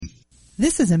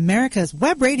This is America's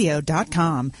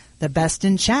Webradio.com, the best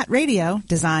in chat radio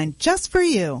designed just for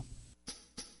you.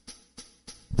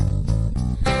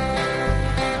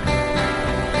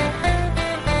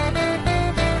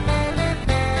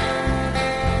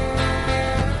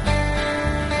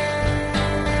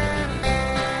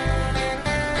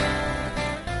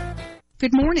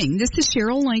 Good morning. This is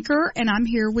Cheryl Linker, and I'm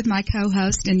here with my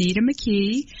co-host, Anita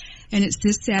McKee, and it's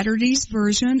this Saturday's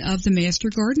version of the Master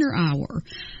Gardener Hour.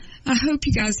 I hope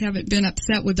you guys haven't been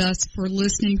upset with us for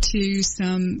listening to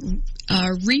some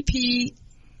repeat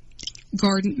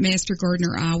Master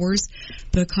Gardener Hours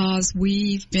because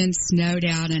we've been snowed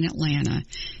out in Atlanta.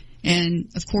 And,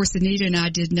 of course, Anita and I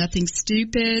did nothing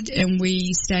stupid, and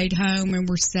we stayed home and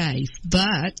we're safe.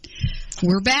 But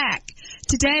we're back.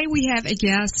 Today we have a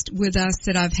guest with us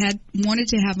that I've wanted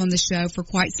to have on the show for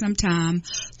quite some time,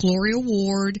 Gloria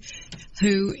Ward,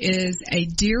 who is a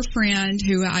dear friend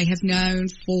who I have known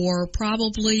for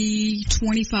probably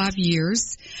 25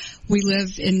 years. We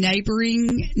live in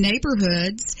neighboring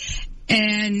neighborhoods,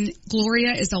 and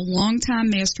Gloria is a longtime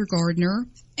master gardener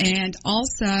and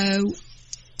also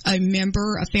a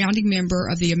founding member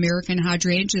of the American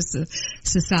Hydrangea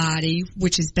Society,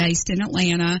 which is based in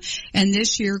Atlanta. And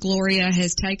this year, Gloria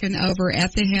has taken over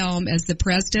at the helm as the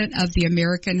president of the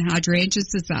American Hydrangea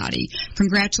Society.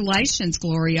 Congratulations,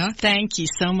 Gloria. Thank you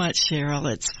so much,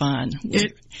 Cheryl. It's fun.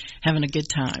 We're having a good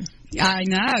time. I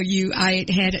know. I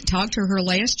had talked to her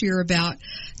last year about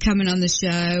coming on the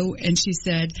show, and she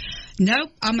said,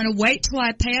 nope, I'm going to wait till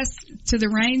the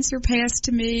reins are passed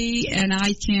to me and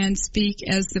I can speak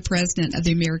as the president of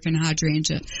the American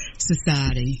Hydrangea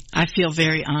Society. I feel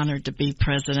very honored to be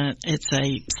president. It's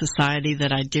a society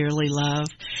that I dearly love.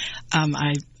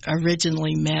 I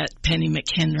originally met Penny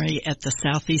McHenry at the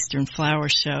Southeastern Flower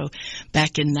Show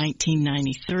back in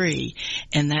 1993,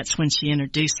 and that's when she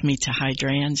introduced me to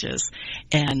hydrangeas.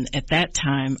 And at that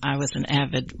time, I was an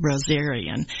avid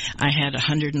rosarian. I had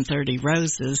 130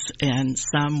 roses, and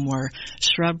some were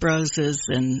shrub roses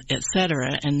and et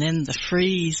cetera. And then the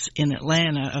freeze in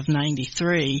Atlanta of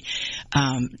 93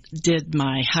 did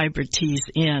my hybrid teas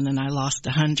in, and I lost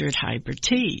 100 hybrid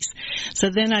teas. So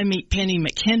then I meet Penny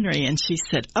McHenry, and she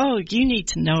said, oh, you need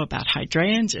to know about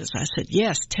hydrangeas. I said,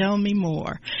 yes, tell me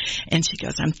more. And she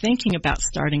goes, I'm thinking about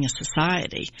starting a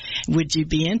society. Would you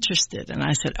be interested? And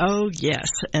I said, oh, yes.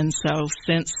 And so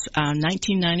since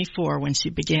 1994, when she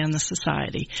began the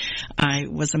society, I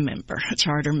was a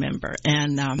charter member,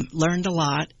 and learned a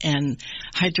lot. And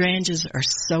hydrangeas are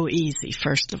so easy,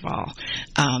 first of all.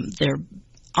 They're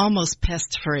almost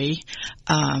pest-free,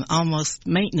 almost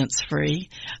maintenance-free.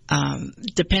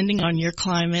 Depending on your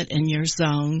climate and your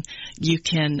zone, you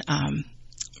can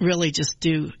really just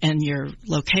do, and your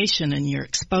location and your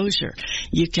exposure,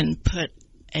 you can put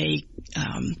a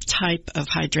type of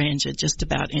hydrangea just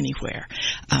about anywhere.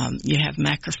 You have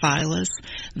macrophyllus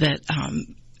that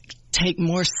take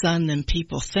more sun than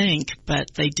people think,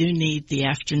 but they do need the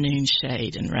afternoon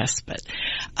shade and respite.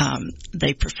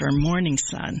 They prefer morning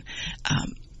sun.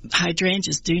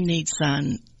 Hydrangeas do need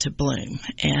sun to bloom,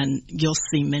 and you'll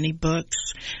see many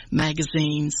books,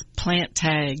 magazines, plant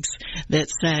tags that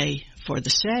say for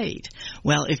the shade.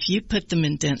 Well, if you put them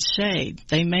in dense shade,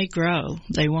 they may grow,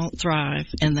 they won't thrive,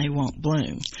 and they won't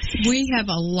bloom. We have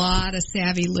a lot of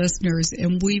savvy listeners,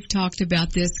 and we've talked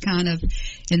about this kind of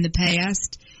in the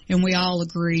past. And we all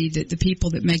agree that the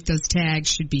people that make those tags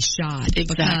should be shot. Exactly.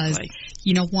 Because,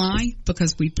 you know why?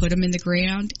 Because we put them in the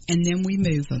ground and then we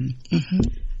move them. Mm-hmm.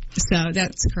 So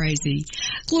that's crazy.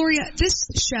 Gloria, this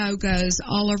show goes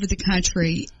all over the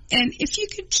country. And if you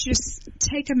could just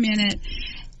take a minute,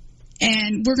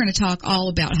 and we're going to talk all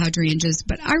about hydrangeas,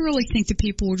 but I really think that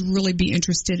people would really be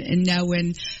interested in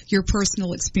knowing your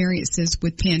personal experiences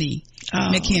with Penny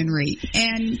McHenry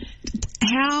and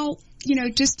how,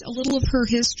 just a little of her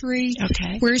history,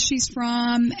 where she's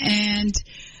from, and,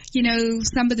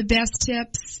 some of the best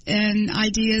tips and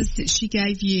ideas that she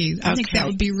gave you. I think that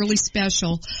would be really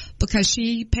special because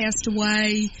she passed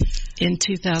away in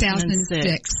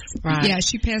 2006. Right. Yeah,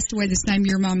 she passed away the same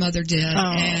year my mother did.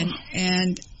 Oh.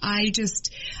 And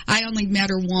I only met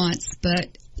her once,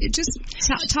 but just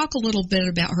talk a little bit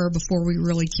about her before we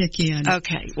really kick in.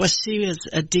 Okay. Well, she is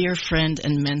a dear friend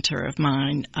and mentor of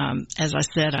mine. As I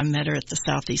said, I met her at the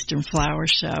Southeastern Flower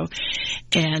Show,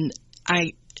 and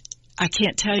I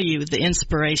can't tell you the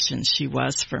inspiration she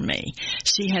was for me.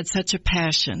 She had such a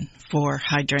passion for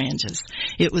hydrangeas.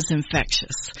 It was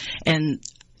infectious. And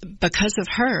because of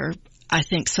her, I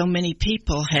think so many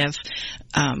people have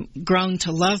grown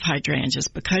to love hydrangeas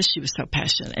because she was so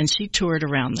passionate. And she toured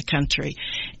around the country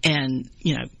and,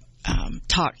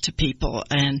 talk to people,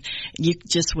 and you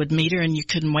just would meet her and you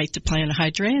couldn't wait to plant a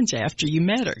hydrangea after you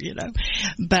met her,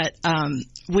 But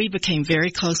we became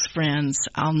very close friends.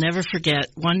 I'll never forget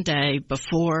one day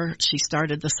before she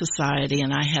started the society,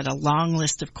 and I had a long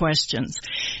list of questions.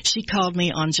 She called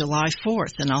me on July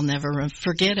 4th, and I'll never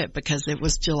forget it because it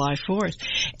was July 4th.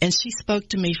 And she spoke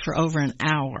to me for over an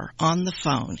hour on the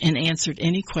phone and answered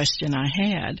any question I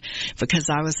had because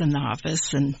I was a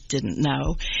novice and didn't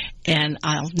know. And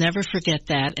I'll never forget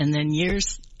that. And then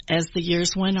as the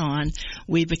years went on,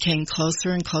 we became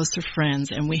closer and closer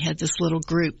friends, and we had this little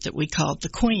group that we called the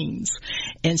Queens.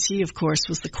 And she, of course,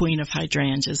 was the queen of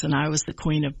hydrangeas, and I was the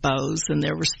queen of bows, and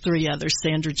there was 3 others.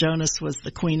 Sandra Jonas was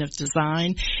the queen of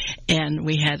design, and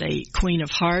we had a queen of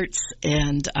hearts,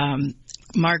 and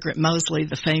Margaret Mosley,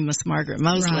 the famous Margaret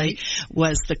Mosley,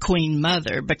 was the queen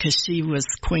mother because she was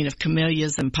queen of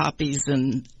camellias and poppies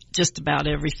and just about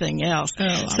everything else.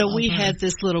 So we had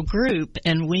this little group,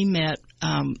 and we met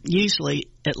usually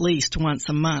at least once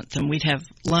a month, and we'd have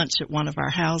lunch at one of our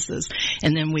houses,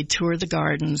 and then we'd tour the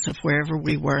gardens of wherever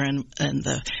we were, and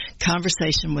the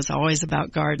conversation was always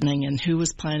about gardening and who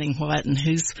was planting what and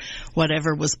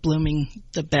whatever was blooming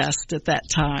the best at that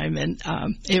time, and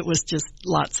it was just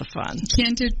lots of fun.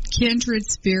 Kindred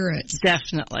spirits.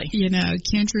 Definitely.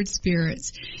 Kindred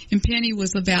spirits. And Penny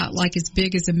was about like as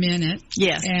big as a minute.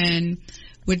 Yes. And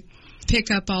would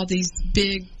pick up all these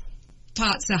big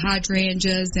pots of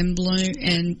hydrangeas and bloom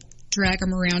and drag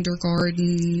them around her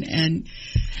garden, and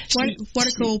what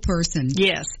a cool person.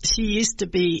 Yes, she used to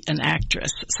be an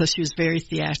actress, so she was very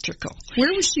theatrical.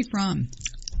 Where was she from?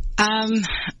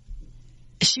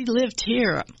 She lived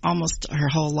here almost her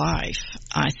whole life,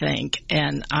 I think,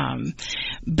 and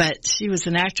but she was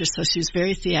an actress, so she was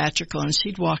very theatrical, and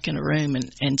she'd walk in a room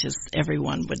and just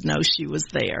everyone would know she was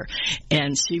there,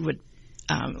 and she would,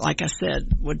 like I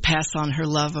said, would pass on her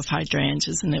love of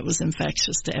hydrangeas, and it was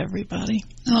infectious to everybody.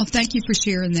 Oh, thank you for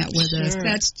sharing that with us.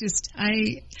 That's just,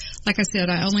 like I said,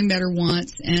 I only met her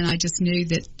once, and I just knew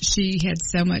that she had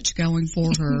so much going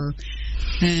for her.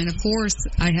 And, of course,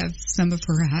 I have some of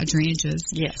her hydrangeas.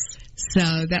 Yes.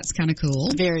 So that's kind of cool.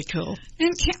 Very cool.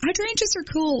 And hydrangeas are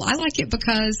cool. I like it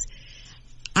because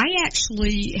I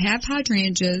actually have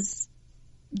hydrangeas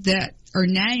that are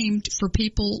named for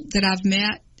people that I've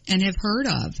met and have heard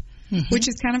of, which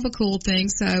is kind of a cool thing.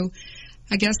 So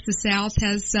I guess the South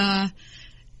has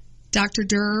Dr.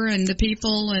 Durr and the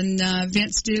people, and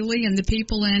Vince Dooley and the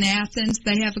people in Athens.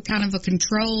 They have a kind of a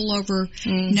control over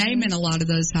naming a lot of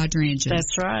those hydrangeas.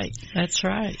 That's right. That's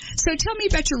right. So tell me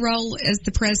about your role as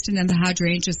the president of the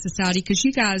Hydrangea Society, because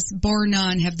you guys, bar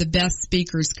none, have the best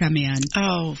speakers come in.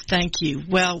 Oh, thank you.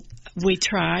 Well, we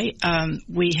try.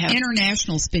 We have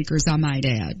international speakers, I might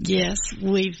add. Yes,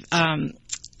 we've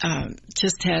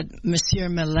just had Monsieur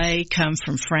Millet come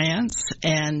from France,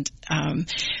 and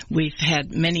we've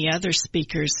had many other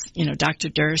speakers. Dr.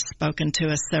 Durr's spoken to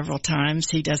us several times.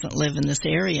 He doesn't live in this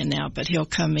area now, but he'll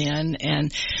come in.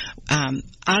 And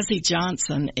Ozzie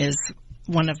Johnson is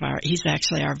he's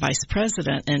actually our vice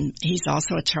president, and he's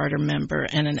also a charter member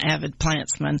and an avid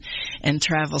plantsman, and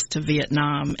travels to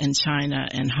Vietnam and China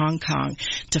and Hong Kong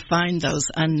to find those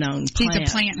unknown plants. He's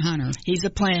a plant hunter. He's a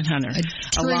plant hunter. A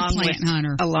true plant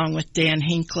hunter. Along with Dan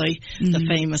Hinckley, the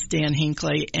famous Dan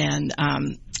Hinckley, and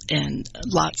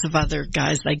lots of other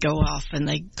guys. They go off and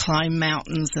they climb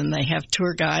mountains, and they have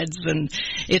tour guides, and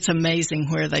it's amazing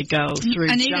where they go through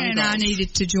Anita jungles. And I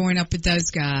needed to join up with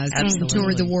those guys and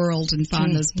tour the world and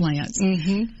find those plants.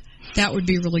 That would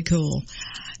be really cool.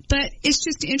 But it's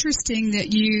just interesting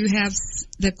that you have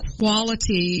the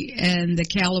quality and the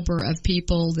caliber of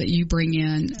people that you bring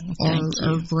in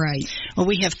are great. Well,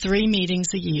 we have 3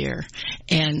 meetings a year,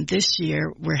 and this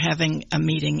year we're having a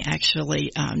meeting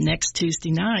actually next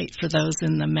Tuesday night for those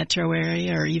in the metro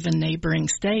area or even neighboring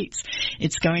states.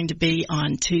 It's going to be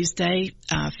on Tuesday,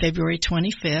 February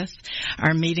 25th.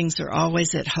 Our meetings are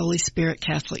always at Holy Spirit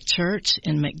Catholic Church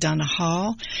in McDonough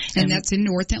Hall. And that's in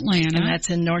North Atlanta. And that's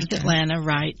in North Atlanta,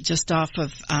 right, just off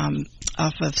of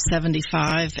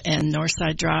 75 and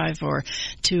Northside Drive, or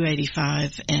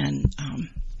 285 and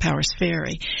Powers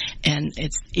Ferry, and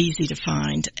it's easy to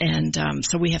find. And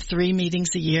so we have 3 meetings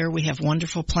a year. We have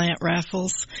wonderful plant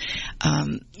raffles.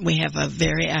 We have a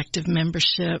very active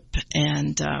membership,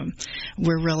 and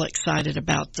we're real excited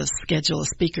about the schedule of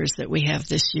speakers that we have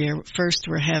this year. First,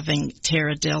 we're having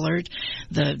Tara Dillard,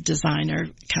 the designer,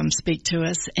 come speak to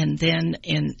us, and then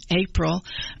in April,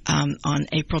 on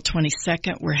April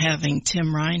 22nd, we're having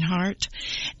Tim Reinhardt,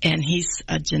 and he's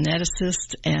a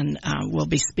geneticist and will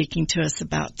be speaking to us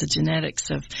about about the genetics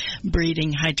of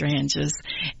breeding hydrangeas.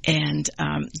 And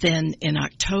then in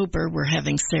October, we're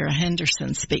having Sarah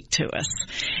Henderson speak to us.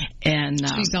 And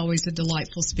she's always a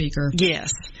delightful speaker.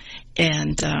 Yes.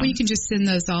 And well, you can just send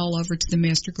those all over to the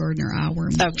Master Gardener Hour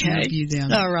and we'll review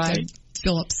them. All right. So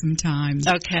fill up some time.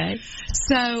 Okay.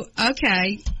 So,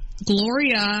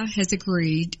 Gloria has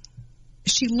agreed.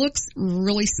 She looks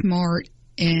really smart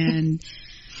and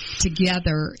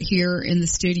together here in the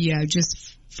studio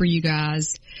just for you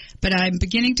guys. But I'm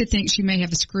beginning to think she may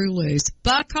have a screw loose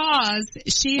because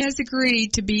she has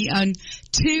agreed to be on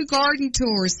 2 garden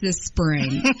tours this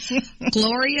spring.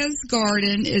 Gloria's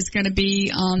garden is going to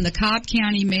be on the Cobb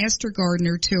County Master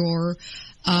Gardener Tour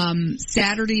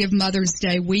Saturday of Mother's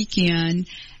Day weekend,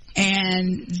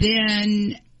 and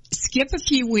then skip a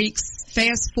few weeks,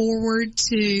 fast forward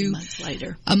to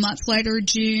a month later,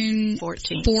 June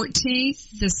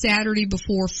 14th, the Saturday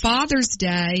before Father's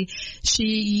Day.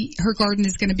 Her garden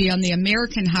is going to be on the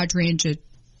American Hydrangea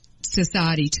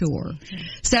Society tour.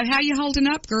 So how you holding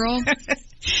up, girl?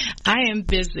 I am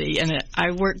busy, and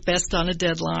I work best on a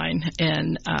deadline,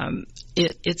 and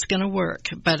it's going to work.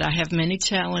 But I have many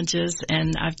challenges,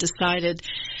 and I've decided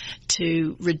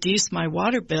to reduce my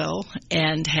water bill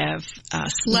and have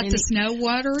let the snow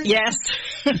water it? Yes,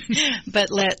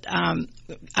 but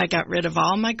I got rid of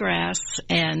all my grass,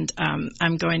 and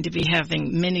I'm going to be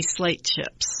having mini slate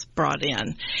chips brought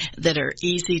in that are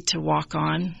easy to walk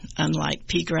on, unlike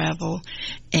pea gravel,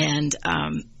 and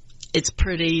it's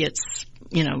pretty. It's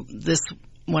this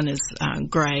one is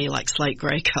gray, like slate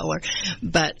gray color,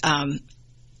 but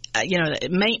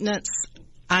maintenance.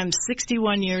 I'm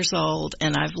 61 years old,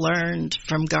 and I've learned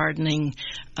from gardening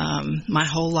my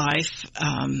whole life,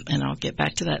 and I'll get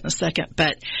back to that in a second.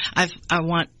 But I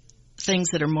want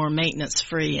things that are more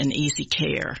maintenance-free and easy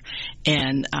care,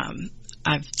 and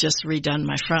I've just redone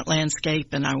my front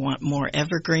landscape, and I want more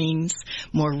evergreens,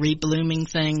 more reblooming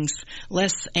things,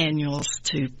 less annuals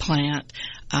to plant.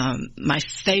 My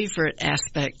favorite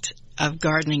aspect of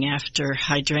gardening after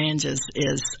hydrangeas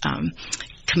is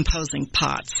composing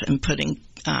pots and putting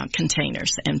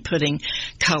containers and putting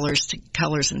colors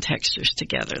and textures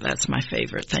together. That's my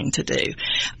favorite thing to do.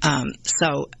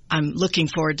 So I'm looking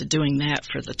forward to doing that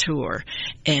for the tour.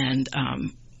 And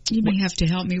you may have to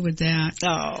help me with that.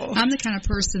 Oh. I'm the kind of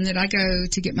person that I go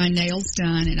to get my nails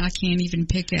done, and I can't even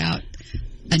pick out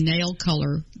a nail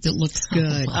color that looks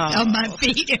good on my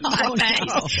feet and my face.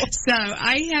 No. So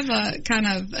I have a kind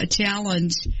of a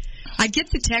challenge. I get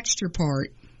the texture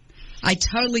part. I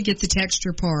totally get the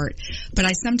texture part, but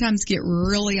I sometimes get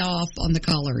really off on the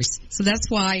colors. So that's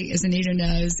why, as Anita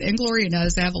knows, and Gloria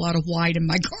knows, I have a lot of white in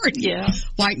my garden. Yeah.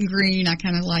 White and green I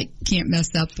kind of can't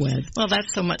mess up with. Well,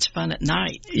 that's so much fun at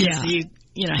night. Yeah.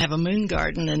 You have a moon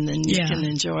garden, and then you can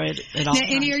enjoy it at all times.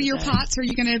 Now, any of your pots, are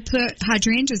you going to put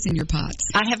hydrangeas in your pots?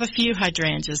 I have a few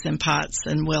hydrangeas in pots,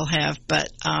 and will have, but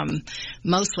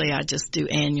mostly I just do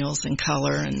annuals in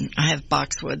color, and I have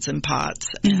boxwoods in pots,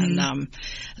 and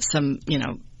some,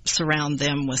 surround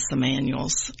them with some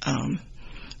annuals. And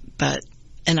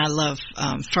I love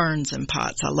ferns in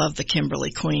pots. I love the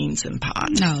Kimberly Queens in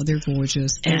pots. Oh, they're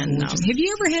gorgeous. Have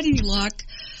you ever had any luck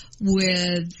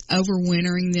with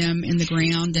overwintering them in the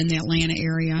ground in the Atlanta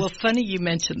area? Well, funny you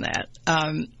mentioned that.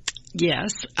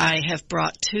 Yes, I have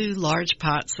brought 2 large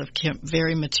pots of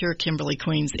very mature Kimberly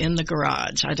Queens in the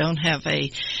garage. I don't have a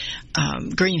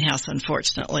greenhouse,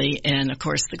 unfortunately, and of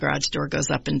course the garage door goes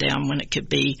up and down when it could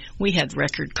be. We had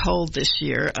record cold this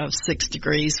year of 6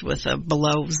 degrees with a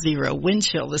below zero wind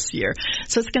chill this year.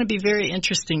 So it's going to be very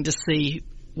interesting to see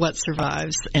what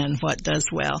survives and what does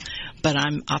well, but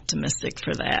I'm optimistic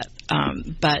for that.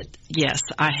 But yes,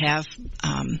 I have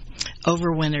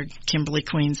overwintered Kimberly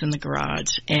Queens in the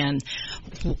garage, and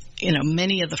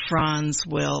many of the fronds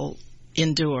will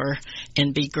endure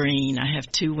and be green. I have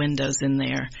 2 windows in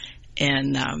there,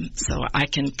 and so I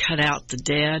can cut out the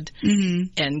dead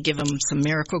and give them some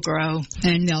Miracle-Gro,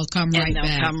 and they'll come right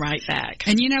back.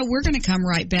 And we're going to come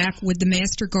right back with the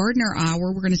Master Gardener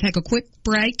Hour. We're going to take a quick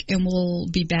break, and we'll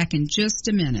be back in just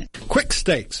a minute. Quick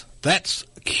Stakes. That's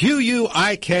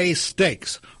QUIK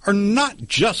Stakes are not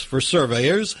just for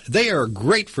surveyors. They are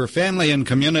great for family and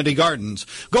community gardens.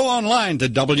 Go online to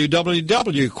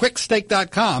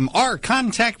www.quickstake.com or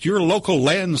contact your local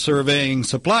land surveying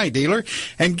supply dealer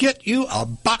and get you a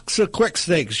box of Quick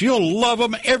Stakes. You'll love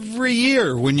them every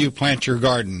year when you plant your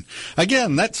garden.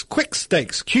 Again, that's Quick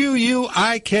Stakes,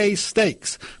 QUIK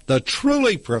Stakes, the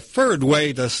truly preferred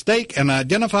way to stake and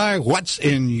identify what's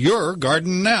in your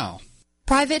garden now.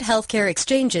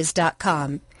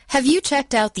 PrivateHealthcareExchanges.com Have you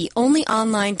checked out the only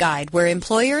online guide where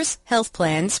employers, health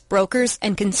plans, brokers,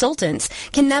 and consultants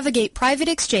can navigate private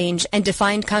exchange and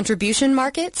defined contribution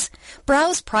markets?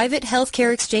 Browse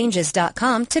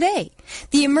privatehealthcareexchanges.com today.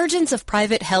 The emergence of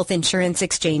private health insurance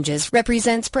exchanges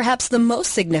represents perhaps the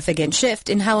most significant shift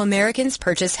in how Americans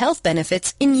purchase health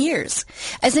benefits in years.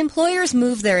 As employers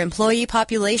move their employee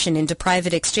population into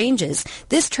private exchanges,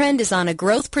 this trend is on a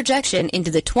growth projection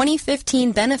into the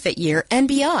 2015 benefit year and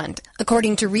beyond,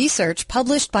 according to research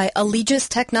published by Allegis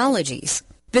Technologies.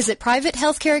 Visit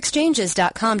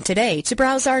privatehealthcareexchanges.com today to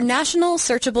browse our national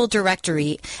searchable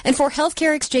directory and for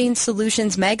Healthcare Exchange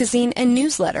Solutions magazine and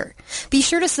newsletter. Be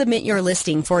sure to submit your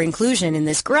listing for inclusion in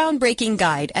this groundbreaking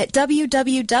guide at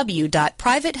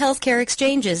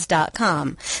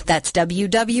www.privatehealthcareexchanges.com. That's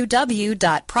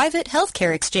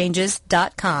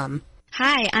www.privatehealthcareexchanges.com.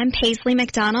 Hi, I'm Paisley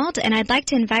McDonald, and I'd like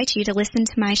to invite you to listen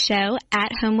to my show,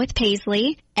 At Home with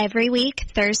Paisley, every week,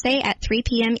 Thursday at 3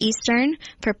 p.m. Eastern,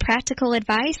 for practical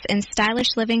advice and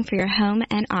stylish living for your home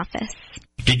and office.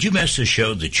 Did you miss a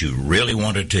show that you really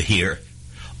wanted to hear?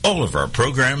 All of our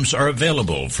programs are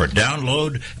available for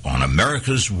download on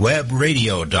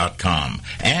americaswebradio.com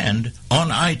and on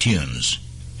iTunes.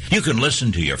 You can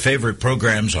listen to your favorite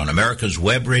programs on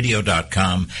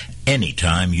americaswebradio.com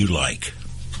anytime you like.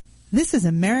 This is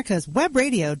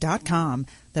americaswebradio.com,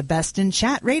 the best in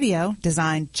chat radio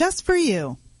designed just for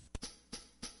you.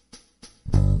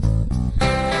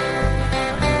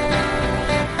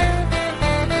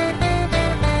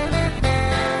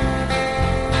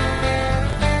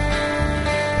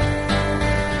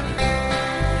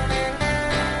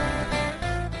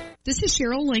 This is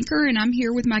Cheryl Linker, and I'm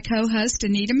here with my co-host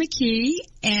Anita McKee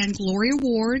and Gloria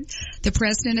Ward, the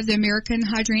president of the American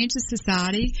Hydrangea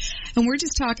Society. And we're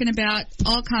just talking about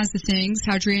all kinds of things,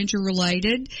 hydrangea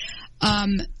related,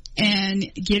 and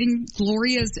getting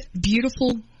Gloria's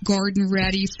beautiful garden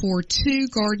ready for 2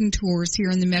 garden tours here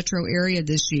in the metro area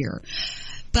this year.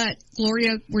 But,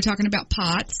 Gloria, we're talking about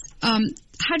pots.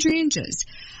 Hydrangeas.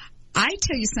 I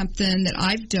tell you something that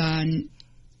I've done,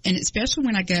 and especially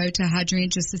when I go to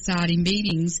Hydrangea Society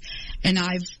meetings, and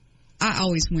I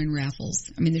always win raffles.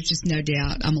 I mean, there's just no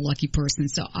doubt I'm a lucky person.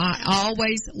 So I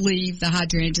always leave the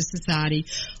Hydrangea Society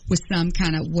with some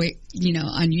kind of,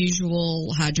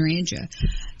 unusual hydrangea.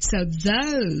 So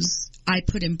those I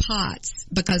put in pots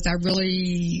because I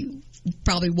really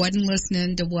probably wasn't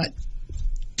listening to what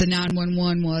the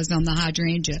 911 was on the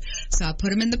hydrangea. So I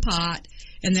put them in the pot.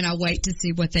 And then I wait to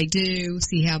see what they do,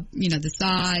 see how, the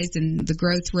size and the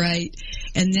growth rate,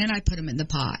 and then I put them in the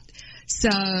pot. So,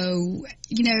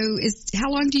 how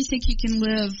long do you think you can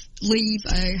leave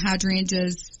a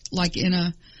hydrangeas like in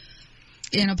a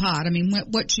pot? I mean,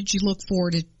 what should you look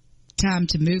for time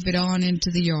to move it on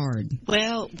into the yard?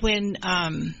 Well, when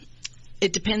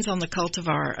it depends on the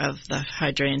cultivar of the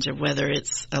hydrangea, whether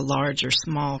it's a large or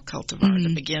small cultivar to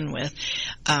begin with.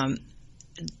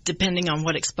 Depending on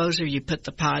what exposure you put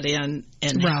the pot in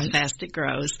and how fast it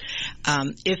grows.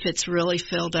 If it's really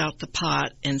filled out the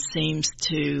pot and seems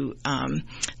to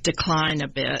decline a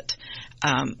bit,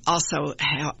 also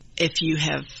if you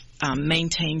have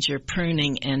maintained your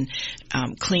pruning and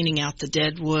cleaning out the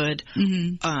dead wood,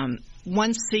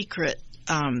 one secret,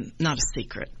 not a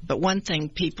secret, but one thing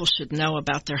people should know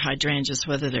about their hydrangeas,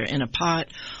 whether they're in a pot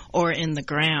or in the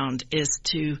ground, is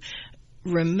to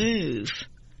remove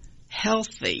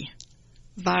healthy,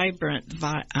 vibrant,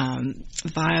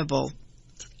 viable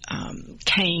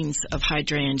canes of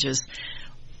hydrangeas,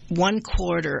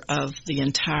 1/4 of the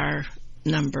entire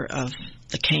number of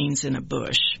the canes in a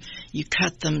bush. You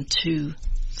cut them to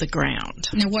the ground.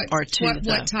 Now, what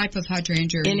type of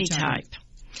hydrangea? Any type.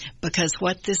 Because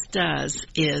what this does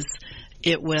is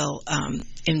it will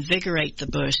invigorate the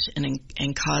bush and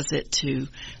cause it to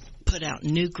put out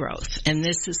new growth. And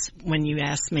this is when you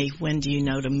ask me, when do you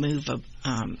know to move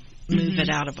it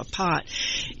out of a pot?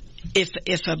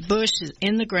 If a bush is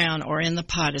in the ground or in the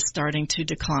pot is starting to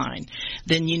decline,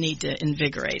 then you need to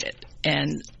invigorate it.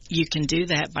 And you can do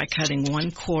that by cutting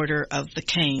 1/4 of the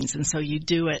canes. And so you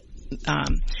do it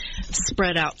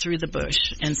spread out through the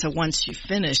bush. And so once you've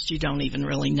finished, you don't even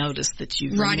really notice that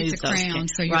you've removed those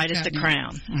canes. Right at the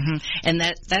crown. And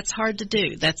that's hard to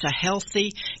do. That's a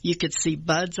healthy, you could see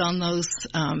buds on those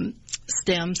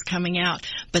stems coming out,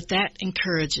 but that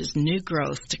encourages new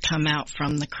growth to come out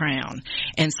from the crown.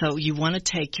 And so you want to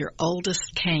take your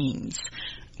oldest canes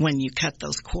when you cut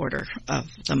those 1/4 of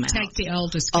them out. Take the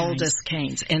oldest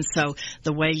canes. And so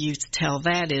the way you tell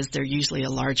that is they're usually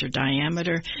a larger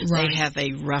diameter. Right. They have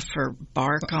a rougher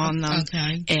bark on them.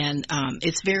 Okay. And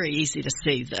it's very easy to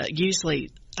see. Usually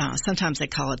sometimes they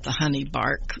call it the honey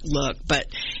bark look, but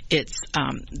it's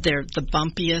they're the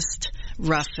bumpiest,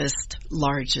 roughest,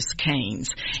 largest canes.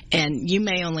 And you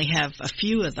may only have a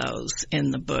few of those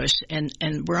in the bush, and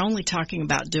we're only talking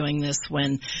about doing this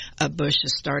when a bush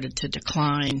has started to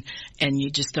decline and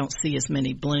you just don't see as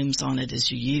many blooms on it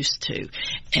as you used to.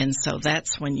 And so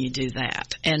that's when you do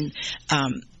that. And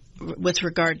with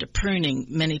regard to pruning,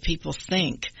 many people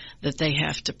think that they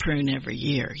have to prune every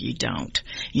year. You don't.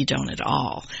 You don't at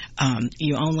all.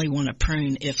 You only want to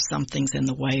prune if something's in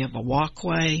the way of a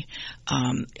walkway,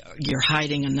 you're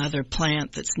hiding another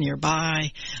plant that's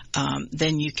nearby,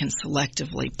 then you can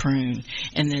selectively prune.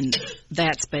 And then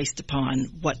that's based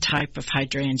upon what type of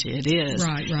hydrangea it is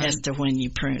as to when you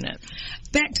prune it.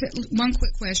 Back to one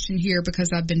quick question here,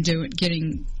 because I've been doing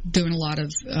a lot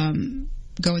of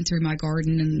going through my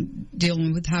garden and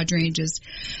dealing with hydrangeas.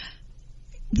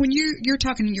 When you're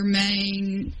talking your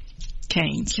main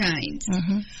canes.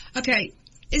 Mm-hmm. Okay,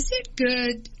 is it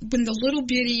good when the little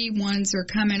bitty ones are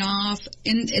coming off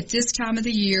at this time of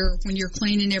the year when you're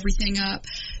cleaning everything up?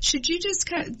 Should you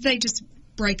they just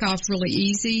break off really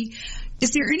easy?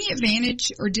 Is there any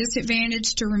advantage or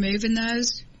disadvantage to removing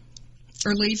those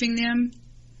or leaving them?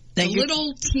 The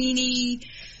little teeny,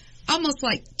 almost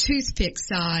like toothpick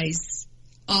size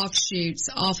offshoots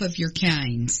off of your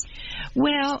canes?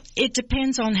 Well, it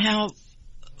depends on how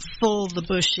full the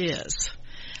bush is.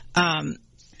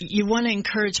 You want to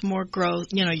encourage more growth.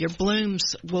 Your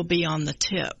blooms will be on the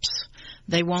tips.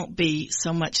 They won't be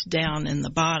so much down in the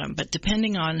bottom. But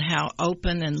depending on how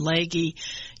open and leggy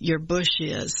your bush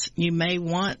is, you may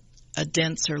want a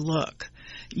denser look.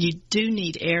 You do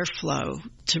need airflow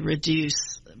to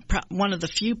reduce. One of the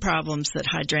few problems that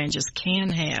hydrangeas can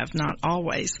have, not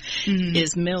always,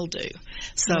 is mildew.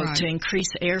 So to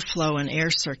increase airflow and air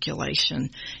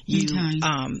circulation,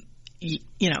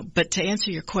 but to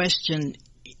answer your question,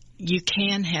 you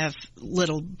can have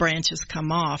little branches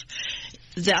come off.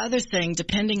 The other thing,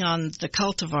 depending on the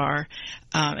cultivar,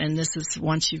 and this is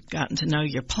once you've gotten to know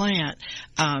your plant,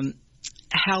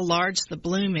 how large the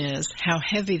bloom is, how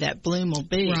heavy that bloom will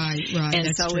be. Right.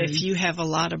 And so if you have a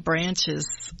lot of branches,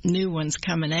 new ones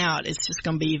coming out, it's just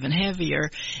going to be even heavier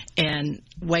and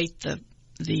weight the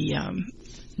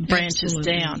branches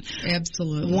down.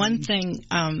 Absolutely. One thing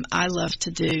I love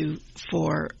to do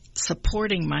for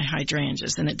supporting my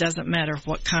hydrangeas, and it doesn't matter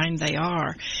what kind they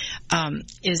are,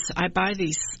 is I buy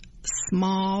these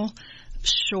small,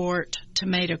 short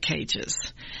tomato cages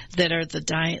that are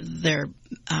they're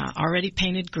already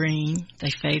painted green. They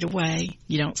fade away.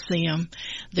 You don't see them.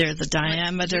 They're the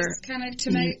diameter. This kind of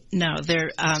tomato? No,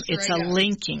 they're it's a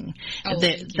linking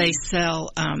that they sell.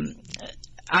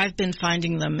 I've been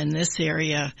finding them in this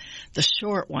area. The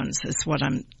short ones is what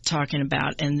I'm talking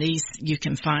about, and these you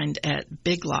can find at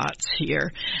Big Lots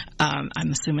here.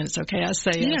 I'm assuming it's okay I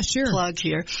say plug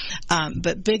here.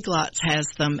 But Big Lots has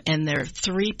them, and they're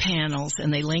 3 panels,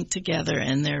 and they link together,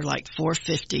 and they're like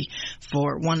 $4.50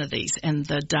 for one of these. And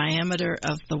the diameter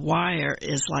of the wire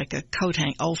is like a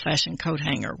old-fashioned coat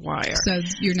hanger wire. So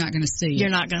you're not going to see You're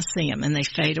not going to see them, and they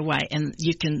fade away. And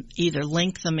you can either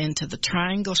link them into the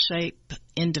triangle shape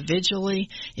individually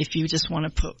if you just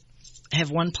want to have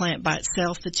one plant by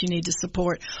itself that you need to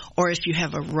support, or if you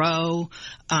have a row,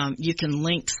 you can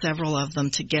link several of them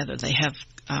together. They have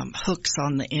hooks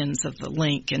on the ends of the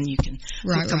link, and you can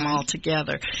hook them all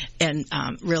together and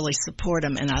really support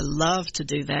them. And I love to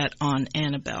do that on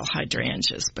Annabelle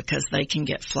hydrangeas because they can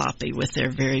get floppy with their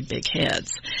very big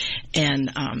heads. And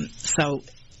so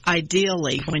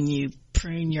ideally when you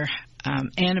prune your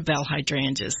Annabelle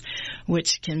hydrangeas,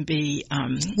 which can be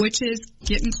which is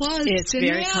getting close. It's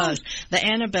very close. The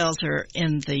Annabelles are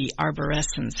in the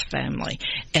arborescens family,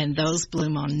 and those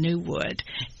bloom on new wood,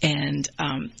 and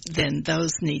then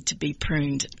those need to be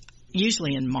pruned.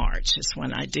 Usually in March is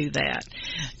when I do that.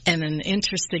 And an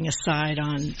interesting aside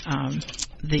on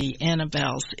the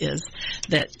Annabelles is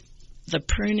that the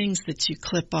prunings that you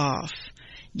clip off,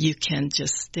 you can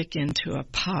just stick into a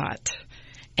pot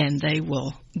and they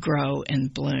will grow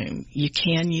and bloom. You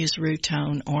can use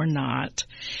Rootone or not.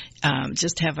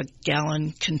 Just have a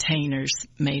gallon containers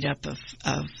made up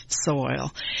of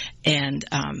soil, and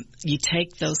you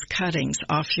take those cuttings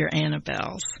off your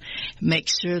Annabelles. Make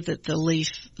sure that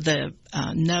the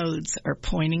nodes are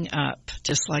pointing up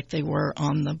just like they were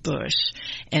on the bush,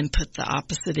 and put the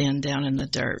opposite end down in the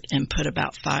dirt, and put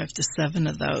about 5 to 7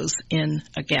 of those in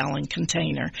a gallon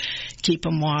container. Keep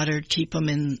them watered, keep them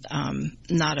in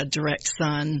not a direct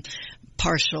sun,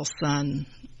 partial sun,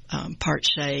 part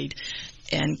shade,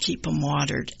 and keep them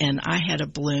watered. And I had a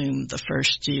bloom the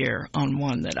first year on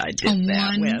one that I did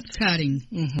that with. Cutting.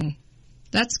 Mm-hmm.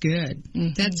 That's good.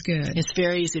 Mm-hmm. That's good. It's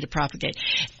very easy to propagate.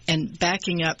 And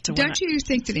backing up to don't you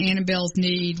think that Annabelles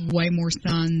need way more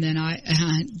sun than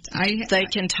they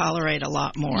can tolerate a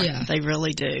lot more. Yeah. They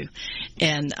really do.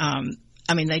 And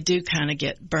I mean, they do kind of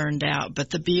get burned out, but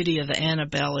the beauty of the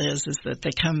Annabelle is that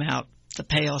they come out the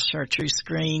pale chartreuse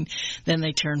green, then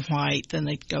they turn white, then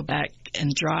they go back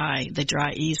and dry. They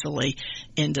dry easily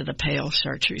into the pale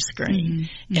chartreuse green.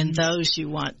 Mm-hmm. And those you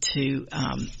want to,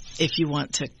 if you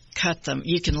want to cut them,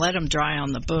 you can let them dry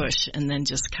on the bush and then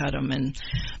just cut them and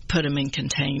put them in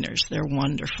containers. They're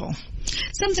wonderful.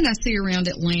 Something I see around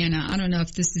Atlanta, I don't know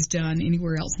if this is done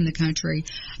anywhere else in the country,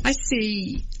 I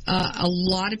see a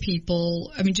lot of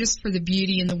people, I mean, just for the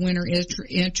beauty and the winter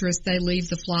interest, they leave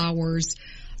the flowers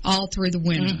all through the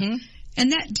winter. Mm-hmm.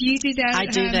 And do you do that? I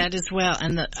do that as well.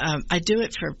 And I do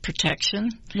it for protection.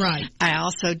 Right. I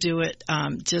also do it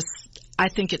I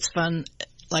think it's fun.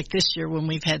 Like this year when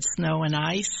we've had snow and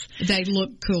ice. They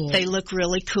look cool. They look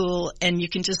really cool, and you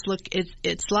can just look,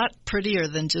 it's a lot prettier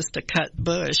than just a cut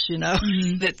bush,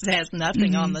 mm-hmm. that has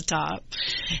nothing on the top.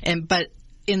 But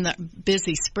in the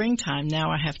busy springtime, now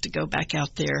I have to go back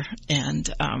out there and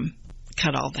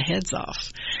cut all the heads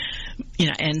off.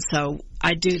 And so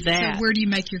I do that. So where do you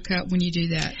make your cut when you do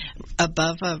that?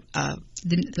 Above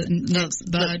the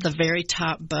next bud? The very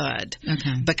top bud.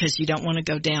 Okay. Because you don't want to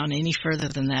go down any further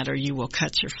than that or you will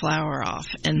cut your flower off.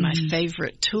 And my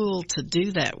favorite tool to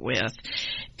do that with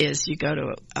is you go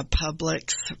to a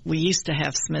Publix. We used to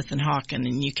have Smith & Hawken,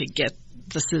 and you could get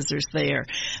the scissors there,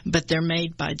 but they're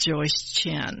made by Joyce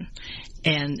Chin,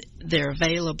 and they're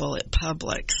available at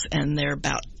Publix, and they're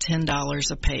about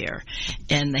 $10 a pair,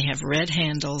 and they have red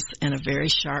handles and a very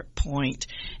sharp point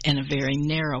and a very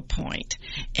narrow point,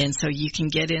 and so you can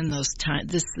get in those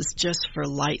this is just for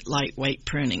lightweight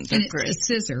pruning. They're great. It's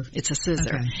a scissor. It's a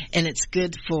scissor, okay. And it's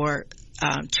good for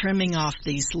trimming off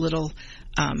these little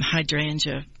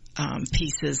hydrangea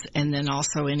pieces, and then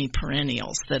also any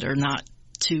perennials that are not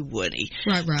too woody.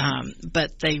 Right.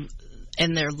 But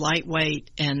they're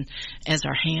lightweight, and as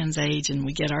our hands age and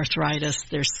we get arthritis,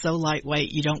 they're so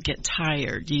lightweight you don't get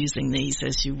tired using these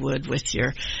as you would with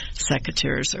your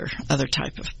secateurs or other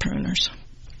type of pruners.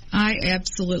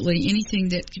 Anything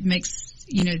that makes,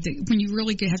 when you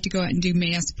really have to go out and do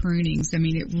mass prunings, I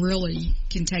mean, it really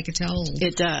can take a toll.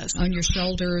 It does. On your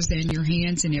shoulders and your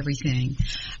hands and everything.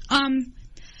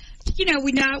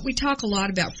 We talk a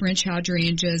lot about French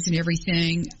hydrangeas and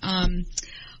everything.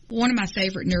 One of my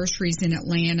favorite nurseries in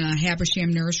Atlanta,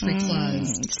 Habersham Nursery,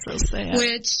 closed. So sad.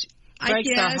 Which breaks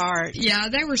our heart. Yeah,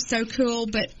 they were so cool.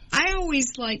 But I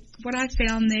always what I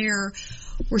found there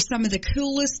were some of the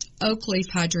coolest oak leaf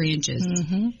hydrangeas.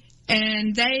 Mm-hmm.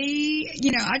 And they,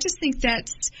 I just think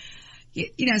that's,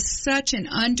 such an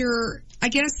I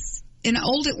guess, in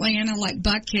old Atlanta, like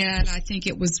Buckhead, I think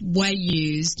it was way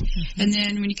used. Mm-hmm. And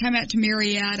then when you come out to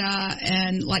Marietta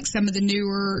and like some of the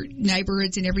newer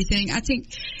neighborhoods and everything, I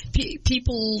think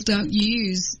people don't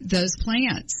use those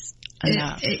plants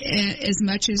as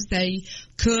much as they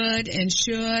could and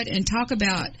should. And talk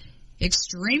about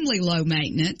extremely low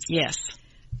maintenance. Yes.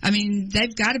 I mean,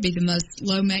 they've got to be the most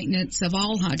low maintenance of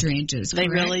all hydrangeas. They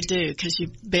correct? really do, because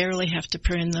you barely have to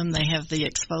prune them. They have the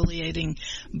exfoliating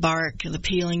bark, the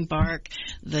peeling bark.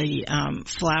 The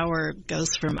flower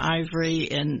goes from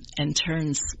ivory and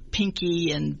turns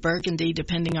pinky and burgundy,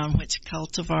 depending on which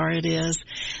cultivar it is.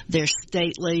 They're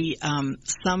stately.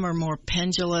 Some are more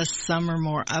pendulous. Some are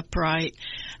more upright.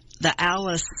 The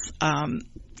Alice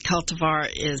cultivar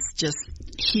is just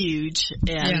huge,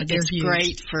 and it's huge.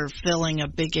 Great for filling a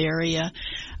big area.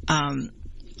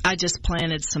 I just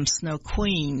planted some Snow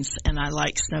Queens, and I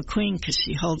like Snow Queen because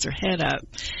she holds her head up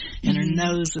and her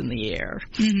nose in the air.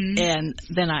 Mm-hmm. And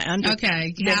then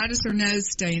how does her nose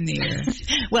stay in the air?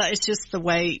 Well, it's just the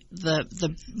way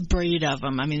the breed of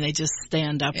them. I mean, they just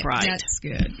stand upright. That's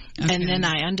good. Okay. And then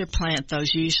I underplant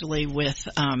those usually with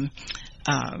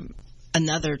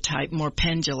another type, more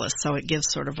pendulous, so it gives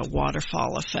sort of a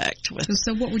waterfall effect.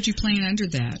 So what would you plant under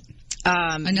that?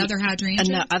 Another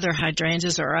hydrangea? Other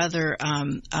hydrangeas or other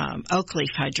oak leaf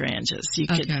hydrangeas. You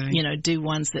could, do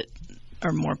ones that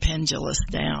are more pendulous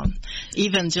down.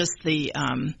 Even just the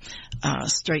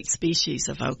straight species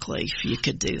of oak leaf, you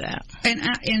could do that.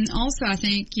 And also, I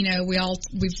think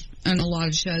we've on a lot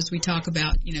of shows we talk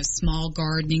about small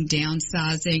gardening,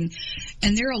 downsizing,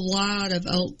 and there are a lot of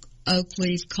oak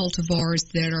leaf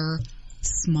cultivars that are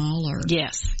smaller.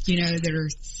 Yes. That are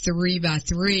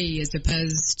 3x3 as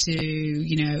opposed to,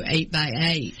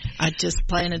 8x8. I just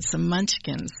planted some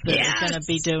munchkins that are going to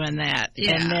be doing that.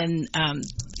 Yeah. And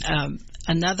then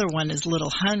another one is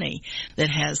Little Honey that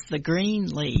has the green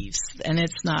leaves, and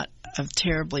it's not a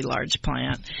terribly large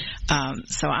plant.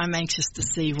 So I'm anxious to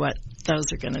see what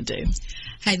those are going to do.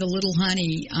 Hey, the little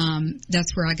honey,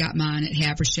 that's where I got mine at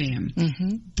Habersham.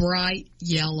 Mm-hmm. Bright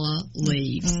yellow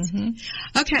leaves.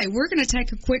 Mm-hmm. Okay, we're going to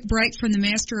take a quick break from the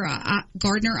Master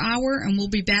Gardener Hour, and we'll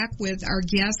be back with our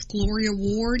guest, Gloria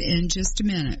Ward, in just a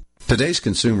minute. Today's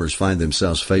consumers find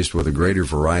themselves faced with a greater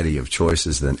variety of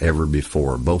choices than ever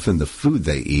before, both in the food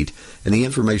they eat and the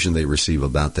information they receive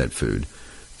about that food.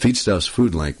 Feedstuffs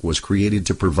FoodLink was created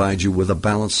to provide you with a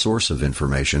balanced source of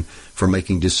information for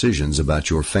making decisions about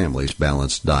your family's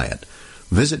balanced diet.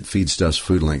 Visit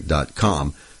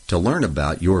feedstuffsfoodlink.com to learn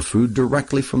about your food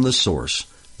directly from the source,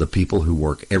 the people who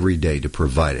work every day to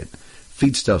provide it.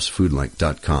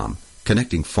 Feedstuffsfoodlink.com,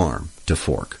 connecting farm to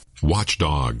fork.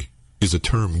 Watchdog is a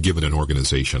term given an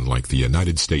organization like the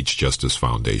United States Justice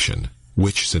Foundation,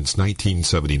 which since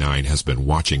 1979 has been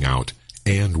watching out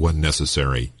and, when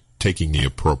necessary, taking the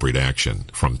appropriate action,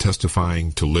 from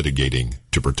testifying to litigating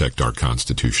to protect our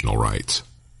constitutional rights.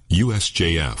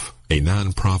 USJF, a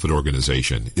non-profit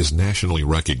organization, is nationally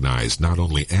recognized not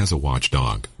only as a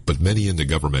watchdog, but many in the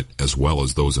government, as well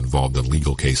as those involved in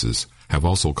legal cases, have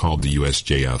also called the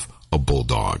USJF a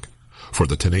bulldog for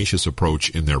the tenacious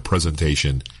approach in their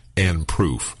presentation and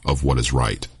proof of what is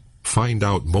right. Find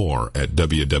out more at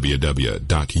www.usjf.net.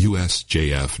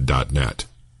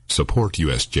 Support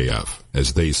USJF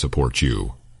as they support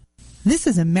you. This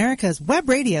is America's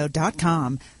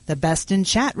Webradio.com, the best in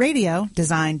chat radio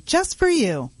designed just for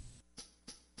you.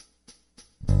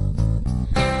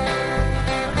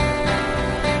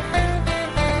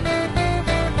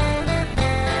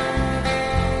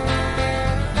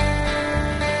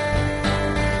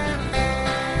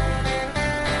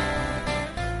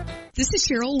 This is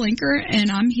Cheryl Linker, and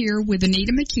I'm here with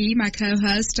Anita McKee, my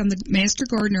co-host on the Master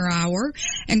Gardener Hour,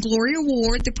 and Gloria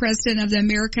Ward, the president of the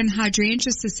American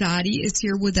Hydrangea Society, is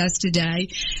here with us today.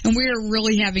 And we are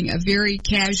really having a very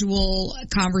casual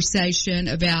conversation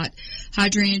about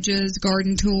hydrangeas,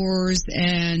 garden tours,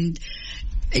 and,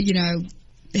 you know,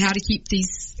 how to keep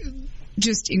these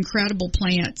just incredible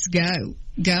plants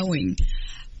going.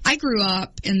 I grew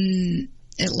up in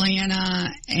Atlanta,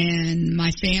 and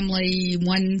my family,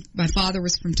 my father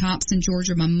was from Thompson,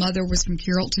 Georgia. My mother was from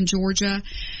Carrollton, Georgia.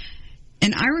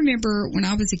 And I remember when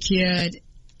I was a kid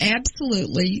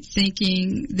absolutely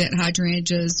thinking that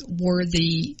hydrangeas were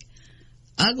the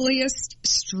ugliest,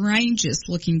 strangest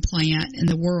looking plant in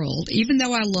the world. Even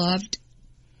though I loved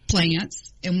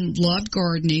plants and loved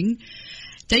gardening,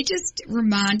 they just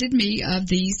reminded me of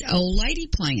these old lady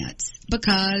plants,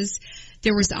 because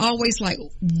there was always like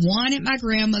one at my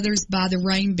grandmother's by the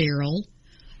rain barrel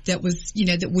that was, you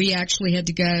know, that we actually had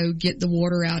to go get the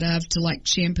water out of to like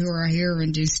shampoo our hair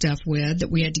and do stuff with, that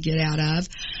we had to get out of.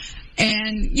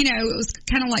 And, you know, it was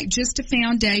kind of like just a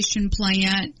foundation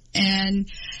plant. And,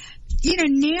 you know,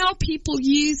 now people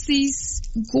use these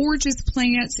gorgeous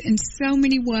plants in so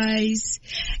many ways.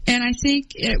 And I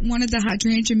think at one of the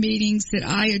hydrangea meetings that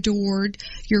I adored,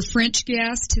 your French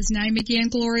guest, his name again,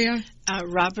 Gloria?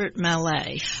 Robert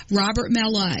Mallet. Robert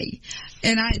Mallet.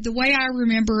 And the way I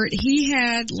remember it, he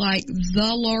had like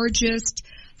the largest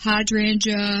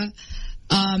hydrangea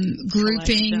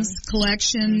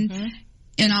collection mm-hmm.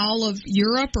 in all of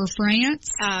Europe or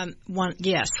France? One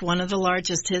of the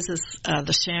largest. His is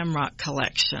the Shamrock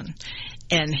collection,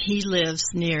 and he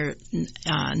lives near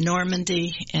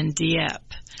Normandy and Dieppe.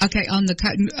 Okay, on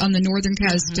the northern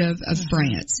coast mm-hmm. of mm-hmm.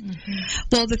 France. Mm-hmm.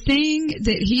 Well, the thing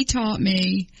that he taught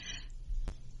me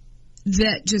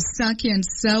that just sunk in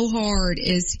so hard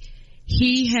is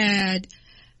he had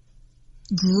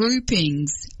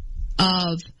groupings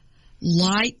of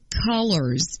light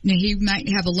colors. Now, he might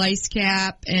have a lace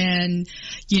cap and,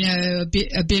 you know,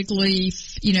 a big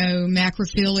leaf, you know,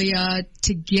 macrophylla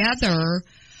together,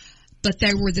 but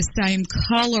they were the same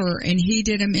color, and he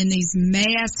did them in these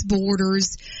mass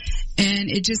borders, and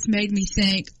it just made me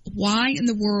think, why in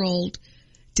the world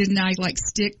didn't I, like,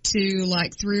 stick to,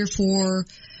 like, 3 or 4,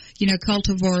 you know,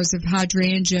 cultivars of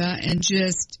hydrangea and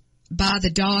just buy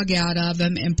the dog out of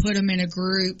them and put them in a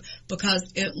group,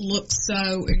 because it looks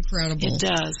so incredible. It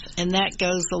does, and that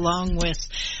goes along with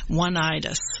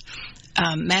one-itis.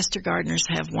 Master gardeners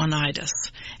have one-itis,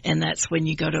 and that's when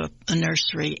you go to a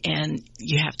nursery and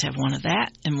you have to have one of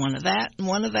that and one of that and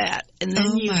one of that, and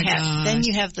then you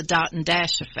have the dot and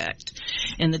dash effect.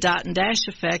 And the dot and dash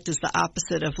effect is the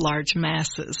opposite of large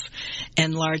masses,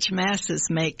 and large masses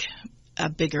make a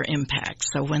bigger impact.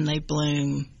 So when they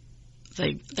bloom,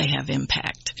 they have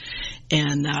impact.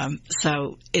 And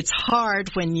so it's hard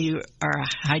when you are a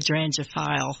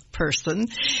hydrangeophile person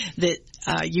that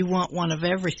you want one of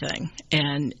everything.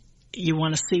 And you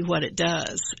want to see what it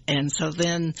does. And so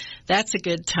then that's a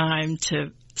good time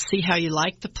to see how you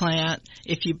like the plant.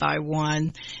 If you buy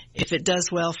one, if it does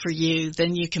well for you,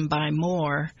 then you can buy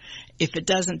more. If it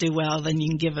doesn't do well, then you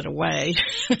can give it away.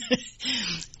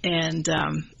 And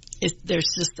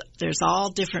there's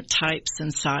all different types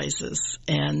and sizes.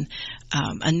 And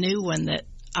a new one that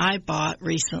I bought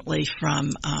recently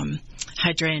from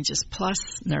Hydrangeas Plus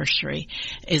Nursery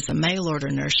is a mail order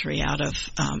nursery out of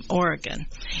Oregon.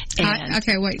 And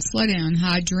okay, wait, slow down.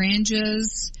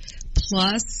 Hydrangeas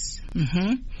Plus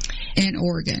in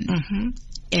Oregon.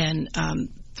 And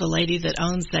the lady that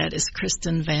owns that is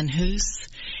Kristen Van Hoos,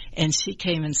 and she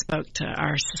came and spoke to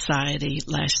our society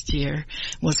last year.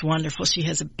 It was wonderful. She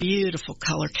has a beautiful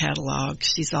color catalog.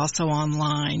 She's also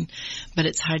online, but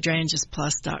it's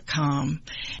hydrangeasplus.com.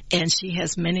 And she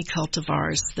has many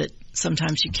cultivars that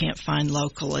sometimes you can't find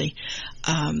locally.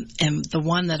 And the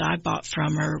one that I bought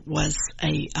from her was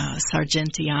a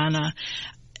Sargentiana,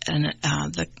 and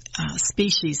the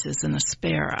species is an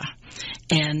Aspera.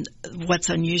 And what's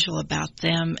unusual about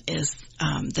them is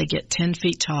they get 10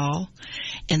 feet tall,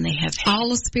 and they have...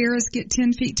 All Asperas get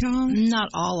 10 feet tall? Not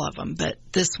all of them, but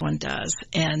this one does.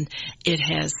 And it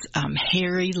has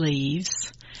hairy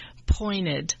leaves,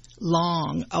 pointed,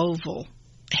 long, oval,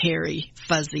 hairy,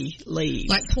 fuzzy leaves.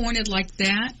 Like pointed like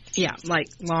that? Yeah, like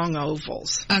long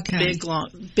ovals. Okay.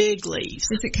 Big leaves.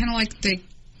 Is it kind of like the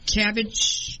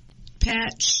Cabbage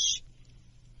Patch?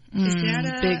 Is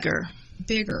that bigger?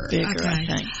 Bigger, okay. I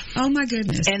think. Oh my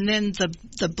goodness! And then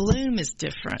the bloom is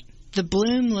different. The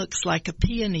bloom looks like a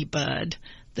peony bud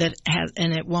that has,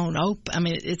 and it won't open. I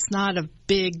mean, it's not a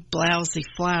big blousy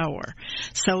flower,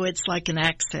 so it's like an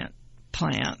accent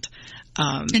plant.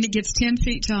 And it gets 10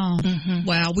 feet tall.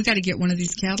 Wow, we got to get one of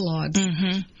these catalogs.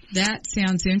 That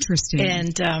sounds interesting.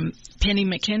 And Penny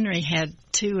McHenry had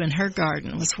 2 in her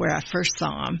garden, was where I first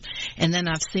saw them. And then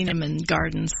I've seen them in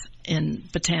gardens, in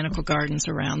botanical gardens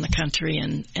around the country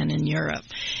and in Europe.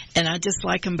 And I just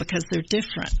like them because they're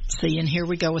different. See, and here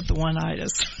we go with the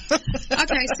one-itis.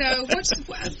 Okay, so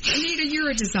Anita,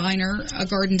 you're a designer, a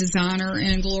garden designer,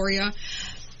 and Gloria,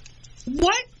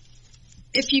 what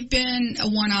if you've been a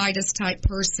one-itis type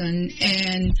person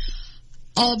and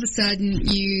all of a sudden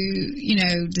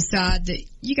you decide that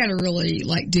you got to really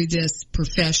do this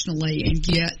professionally and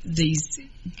get these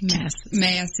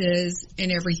masses and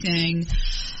everything?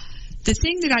 The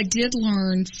thing that I did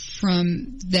learn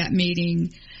from that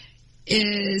meeting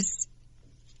is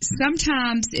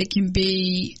sometimes it can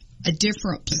be a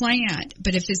different plant,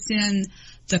 but if it's in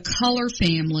the color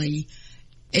family,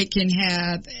 it can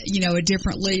have, a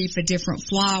different leaf, a different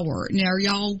flower. Now, are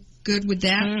y'all good with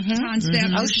that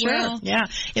concept as well? Yeah.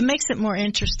 It makes it more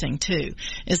interesting, too.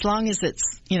 As long as it's,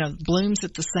 blooms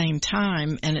at the same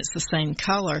time and it's the same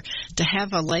color, to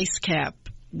have a lace cap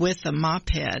with a mop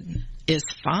head is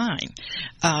fine.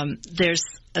 There's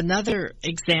another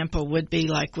example would be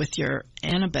like with your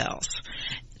Annabelles,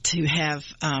 to have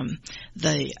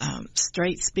the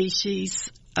straight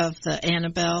species of the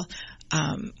Annabelle,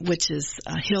 which is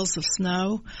Hills of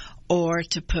Snow, or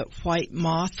to put white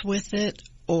moth with it,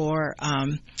 or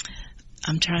I'm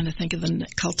trying to think of the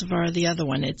cultivar of the other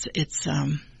one. It's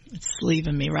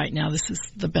leaving me right now. This is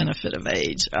the benefit of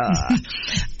age.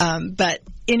 But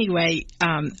anyway,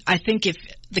 I think if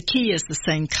the key is the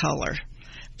same color,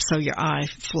 so your eye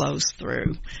flows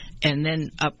through, and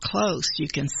then up close you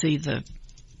can see the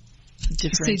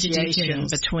differentiation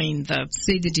between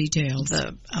the details,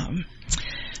 the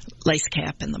lace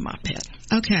cap and the mop head.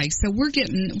 Okay, so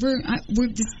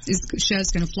this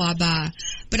show's going to fly by,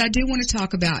 but I do want to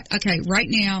talk about. Okay, right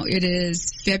now it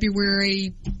is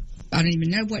February. I don't even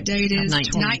know what day it is.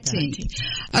 19th.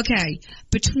 Okay,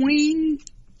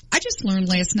 I just learned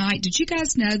last night. Did you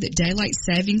guys know that daylight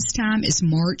savings time is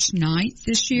March 9th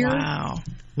this year? Wow.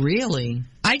 Really?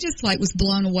 I just was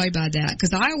blown away by that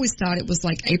because I always thought it was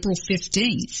April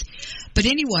 15th. But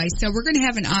anyway, so we're going to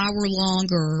have an hour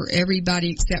longer,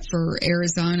 everybody except for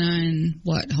Arizona and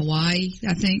Hawaii,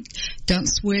 I think. Don't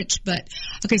switch. But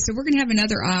okay, so we're going to have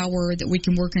another hour that we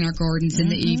can work in our gardens in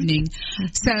the evening.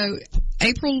 So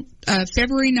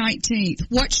February 19th,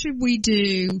 what should we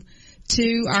do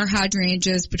to our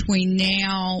hydrangeas between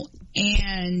now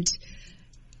and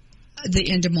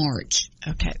the end of March?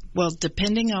 Okay. Well,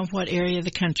 depending on what area of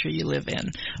the country you live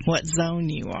in, what zone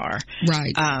you are.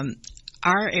 Right.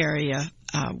 Our area,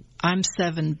 I'm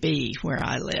 7B where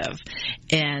I live,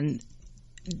 and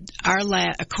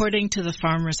according to the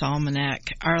Farmer's Almanac,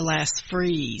 our last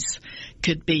freeze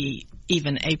could be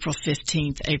even April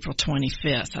 15th, April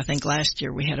 25th. I think last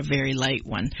year we had a very late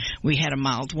one. We had a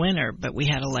mild winter, but we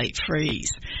had a late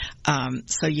freeze.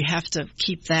 So you have to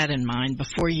keep that in mind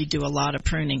before you do a lot of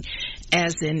pruning.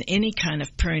 As in any kind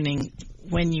of pruning,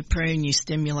 when you prune, you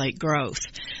stimulate growth.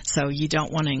 So you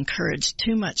don't want to encourage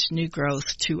too much new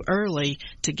growth too early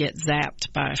to get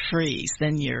zapped by a freeze.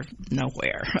 Then you're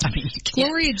nowhere. I mean, you can't.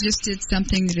 Gloria just did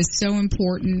something that is so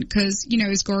important because,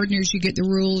 as gardeners, you get the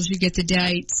rules, you get the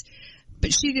dates.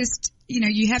 But she just,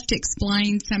 you have to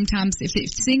explain sometimes if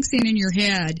it sinks in your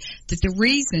head that the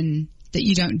reason that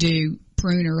you don't do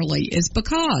prune early is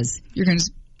because you're going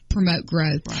to promote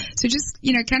growth. Right. So just,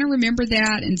 kind of remember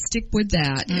that and stick with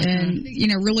that and,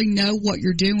 really know what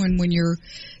you're doing when you're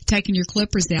taking your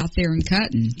clippers out there and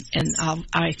cutting. And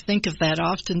I think of that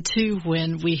often, too,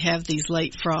 when we have these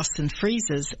late frosts and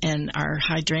freezes and our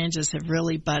hydrangeas have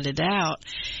really budded out.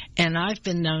 And I've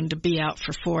been known to be out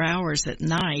for 4 hours at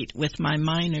night with my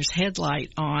miner's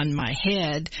headlight on my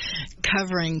head,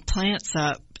 covering plants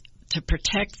up to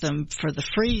protect them for the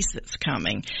freeze that's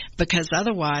coming, because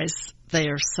otherwise they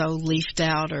are so leafed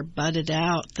out or budded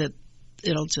out that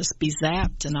it'll just be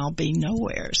zapped and I'll be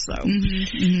nowhere. So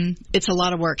it's a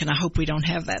lot of work, and I hope we don't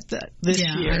have that this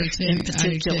year in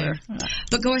particular.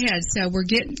 But go ahead. So we're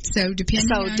getting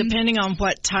depending on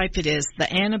what type it is. The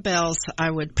Annabelles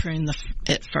I would prune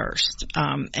at first,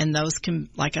 and those can,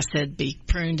 like I said, be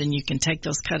pruned, and you can take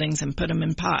those cuttings and put them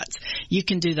in pots. You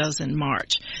can do those in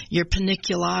March. Your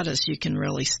paniculatas you can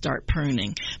really start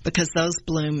pruning because those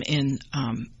bloom in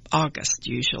August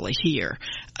usually here,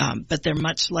 but they're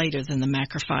much later than the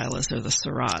macrophyllus or the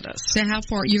serratas. So how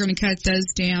far you're going to cut those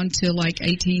down to, like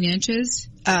 18 inches?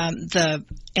 The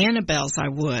Annabelles I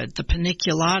would. The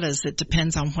paniculatas, it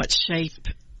depends on what shape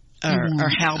or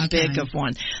how big of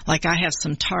one. Like I have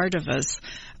some tardivas.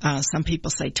 Some people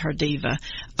say tardiva.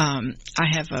 I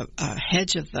have a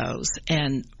hedge of those,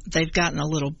 and they've gotten a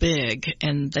little big,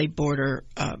 and they border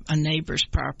a neighbor's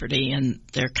property, and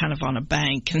they're kind of on a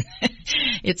bank, and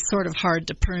it's sort of hard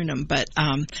to prune them. But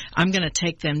I'm going to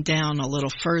take them down a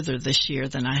little further this year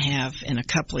than I have in a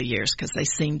couple of years because they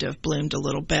seem to have bloomed a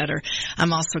little better.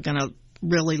 I'm also going to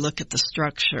really look at the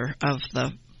structure of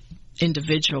the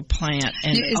individual plant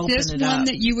and open it up. Is this one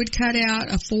that you would cut out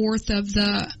a fourth of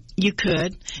the... You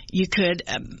could.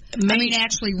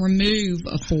 Actually remove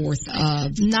a fourth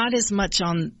of. Not as much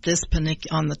on this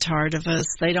on the tardivas.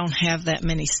 They don't have that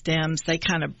many stems. They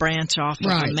kind of branch off of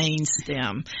the main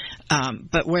stem.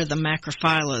 But where the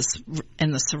macrophyllus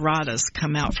and the serratas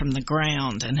come out from the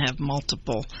ground and have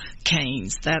multiple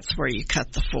canes, that's where you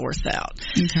cut the fourth out.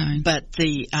 Okay. But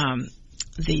the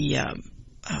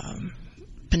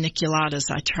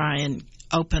paniculatas, I try and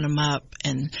open them up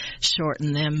and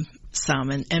shorten them some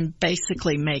and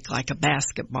basically make like a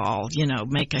basketball,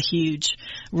 make a huge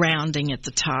rounding at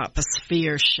the top, a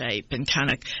sphere shape, and kind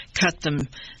of cut them,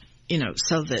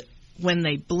 so that when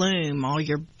they bloom, all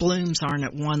your blooms aren't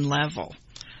at one level.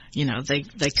 They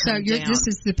come down. This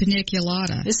is the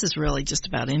paniculata. This is really just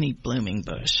about any blooming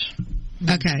bush.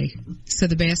 Okay. So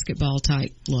the basketball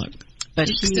type look. But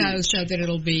so that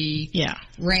it'll be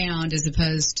round as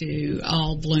opposed to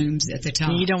all blooms at the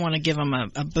top. You don't want to give them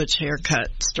a butch haircut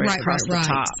straight across the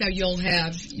top. So you'll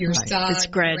have your side it's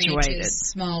graduated,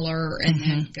 branches smaller, and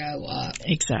then go up.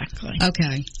 Exactly.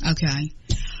 Okay.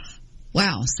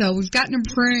 Wow. So we've gotten them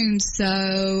pruned. So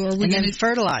are we going to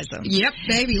fertilize them? Yep,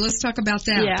 baby. Let's talk about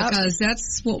that because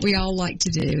that's what we all like to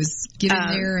do is get in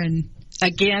there and.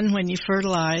 Again, when you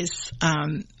fertilize,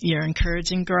 you're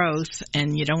encouraging growth,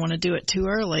 and you don't want to do it too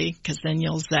early because then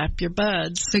you'll zap your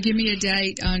buds. So give me a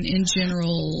date in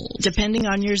general. Depending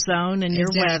on your zone and your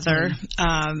weather,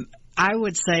 I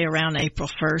would say around April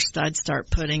 1st I'd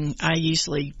start putting, I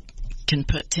usually can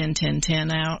put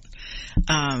 10-10-10 out,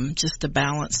 just a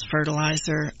balanced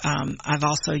fertilizer. I've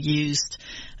also used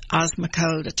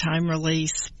Osmocote, a time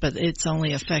release, but it's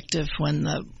only effective when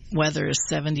the weather is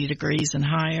 70 degrees and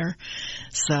higher.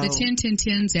 So the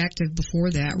 10-10-10's active before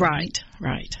that, right?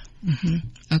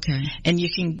 Mm-hmm. Okay. And you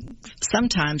can,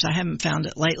 sometimes, I haven't found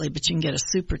it lately, but you can get a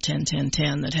super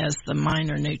 10-10-10 that has the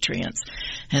minor nutrients,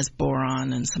 has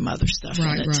boron and some other stuff in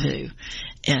it too.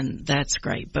 And that's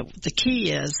great. But the key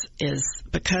is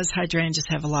because hydrangeas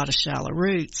have a lot of shallow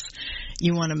roots,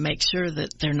 you want to make sure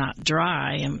that they're not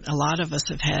dry. And a lot of us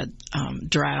have had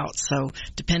drought, so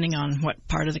depending on what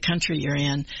part of the country you're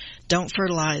in, don't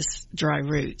fertilize dry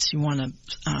roots. You want to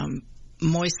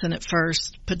moisten it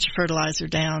first, put your fertilizer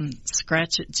down,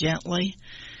 scratch it gently,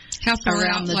 How far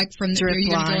around out? The like from the drip are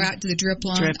you going to line. go out to the drip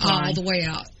line? Drip line. All the way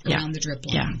out around the drip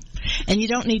line. Yeah. And you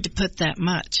don't need to put that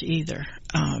much either.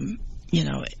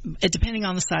 Depending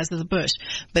on the size of the bush.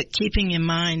 But keeping in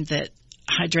mind that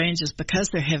hydrangeas, because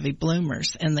they're heavy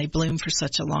bloomers and they bloom for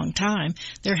such a long time,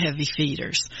 they're heavy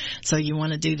feeders. So you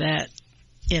want to do that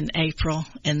in April,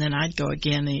 and then I'd go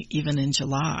again even in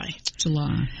July.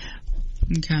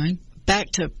 Okay.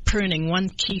 Back to pruning, one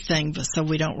key thing, so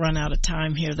we don't run out of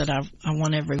time here, that I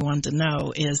want everyone to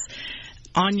know is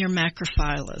on your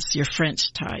macrophyllus, your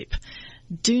French type,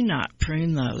 do not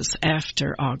prune those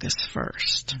after August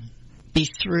 1st. Be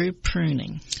through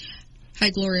pruning. Hey,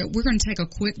 Gloria, we're going to take a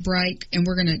quick break, and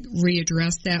we're going to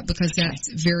readdress that because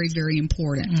that's very, very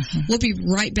important. Mm-hmm. We'll be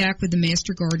right back with the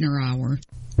Master Gardener Hour.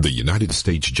 The United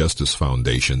States Justice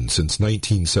Foundation since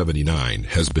 1979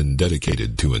 has been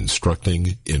dedicated to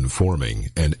instructing,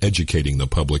 informing, and educating the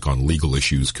public on legal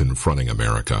issues confronting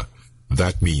America.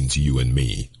 That means you and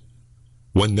me.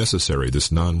 When necessary, this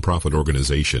nonprofit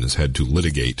organization has had to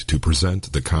litigate to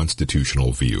present the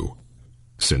constitutional view.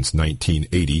 Since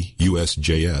 1980,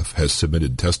 USJF has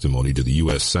submitted testimony to the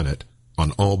U.S. Senate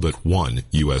on all but one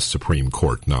U.S. Supreme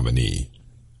Court nominee.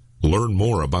 Learn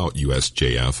more about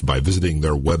USJF by visiting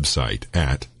their website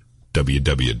at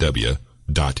www.usjf.net.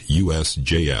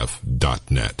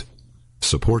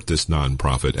 Support this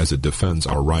nonprofit as it defends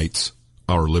our rights,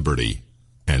 our liberty,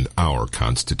 and our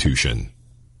Constitution.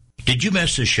 Did you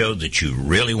miss a show that you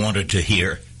really wanted to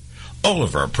hear? All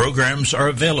of our programs are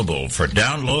available for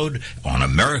download on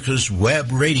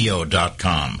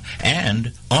americaswebradio.com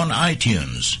and on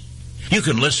iTunes. You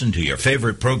can listen to your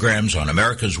favorite programs on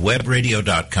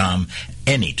americaswebradio.com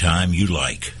anytime you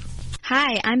like.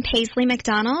 Hi, I'm Paisley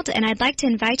McDonald, and I'd like to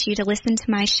invite you to listen to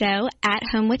my show, At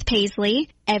Home with Paisley,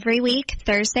 every week,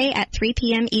 Thursday at 3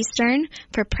 p.m. Eastern,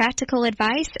 for practical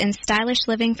advice and stylish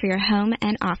living for your home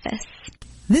and office.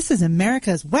 This is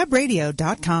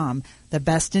americaswebradio.com, the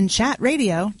best in chat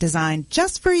radio designed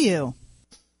just for you.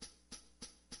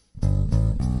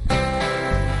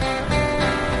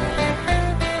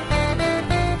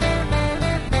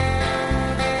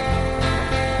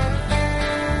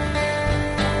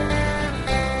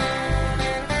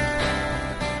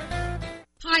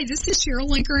 Hi, this is Cheryl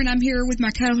Linker, and I'm here with my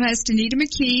co-host Anita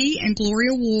McKee and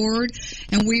Gloria Ward,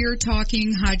 and we are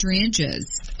talking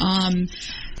hydrangeas.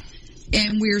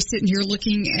 And we're sitting here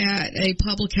looking at a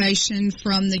publication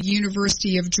from the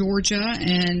University of Georgia,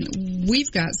 and we've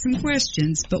got some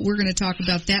questions, but we're going to talk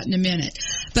about that in a minute.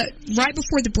 But right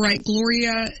before the break,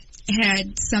 Gloria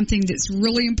had something that's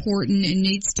really important and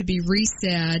needs to be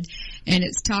resaid, and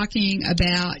it's talking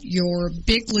about your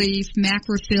big leaf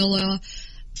macrophylla,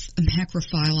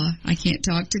 I can't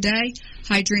talk today,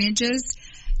 hydrangeas.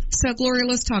 So, Gloria,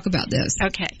 let's talk about this.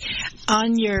 Okay.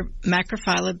 On your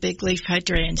macrophylla big leaf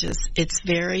hydrangeas, it's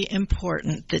very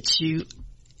important that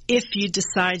if you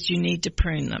decide you need to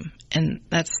prune them, and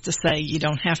that's to say you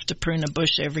don't have to prune a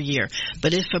bush every year,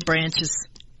 but if a branch is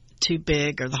too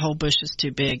big or the whole bush is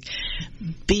too big,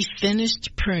 be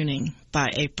finished pruning by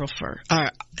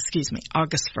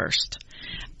August 1st.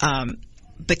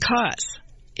 Because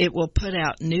it will put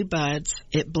out new buds.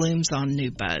 It blooms on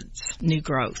new buds, new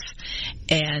growth.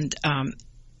 And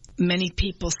many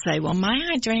people say, well, my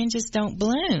hydrangeas don't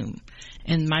bloom.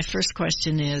 And my first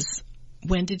question is,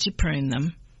 when did you prune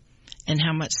them? And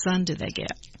how much sun do they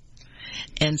get?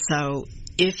 And so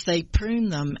if they prune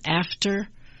them after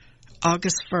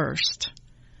August 1st,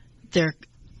 they're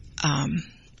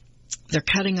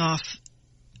cutting off,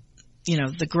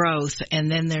 the growth,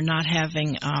 and then they're not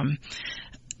having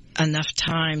enough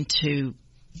time to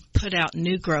put out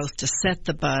new growth to set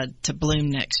the bud to bloom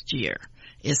next year,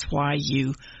 is why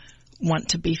you want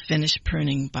to be finished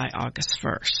pruning by August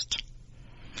 1st.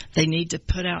 They need to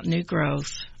put out new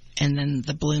growth, and then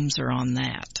the blooms are on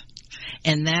that.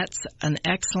 And that's an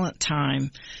excellent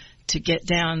time to get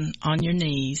down on your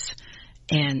knees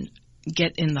and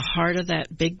get in the heart of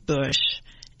that big bush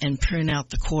and prune out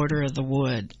the quarter of the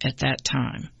wood at that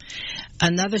time.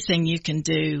 Another thing you can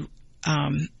do,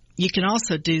 you can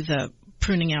also do the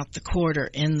pruning out the quarter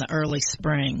in the early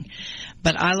spring,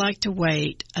 but I like to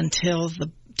wait until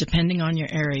depending on your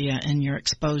area and your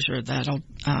exposure,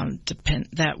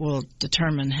 that will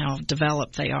determine how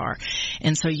developed they are.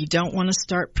 And so you don't want to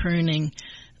start pruning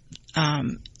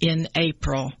in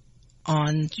April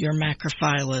on your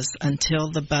macrophyllas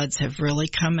until the buds have really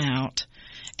come out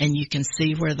and you can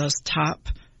see where those top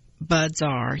buds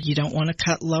are. You don't want to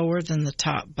cut lower than the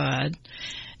top bud.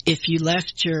 If you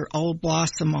left your old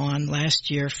blossom on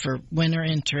last year for winter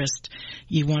interest,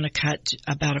 you want to cut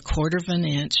about 1/4 of an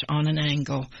inch on an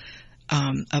angle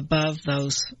above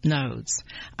those nodes.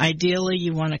 Ideally,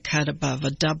 you want to cut above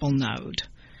a double node,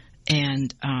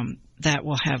 and that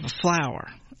will have a flower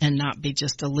and not be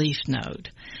just a leaf node.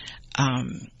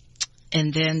 And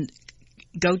then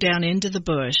go down into the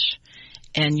bush,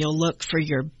 and you'll look for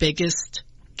your biggest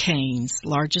canes,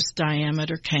 largest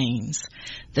diameter canes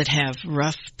that have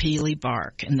rough, peely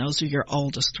bark, and those are your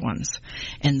oldest ones.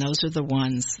 And those are the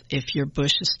ones, if your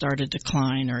bush has started to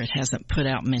decline or it hasn't put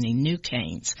out many new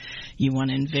canes, you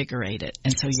want to invigorate it.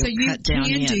 And so you'll cut down in.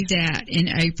 So you can do that in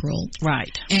April.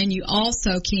 Right. And you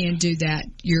also can do that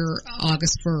your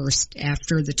August 1st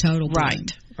after the total bloom.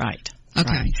 Right. Okay.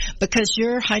 Right. Because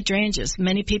your hydrangeas,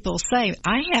 many people say,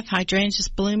 I have hydrangeas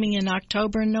blooming in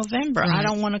October and November. Right. I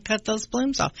don't want to cut those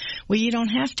blooms off. Well, you don't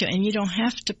have to, and you don't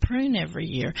have to prune every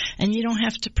year, and you don't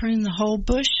have to prune the whole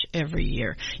bush every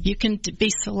year. You can be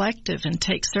selective and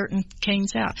take certain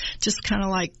canes out, just kind of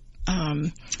like,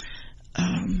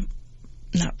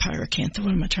 not pyracantha,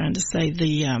 what am I trying to say?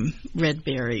 The red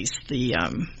berries, the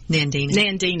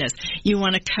Nandinas. You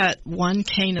want to cut one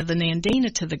cane of the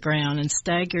Nandina to the ground and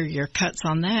stagger your cuts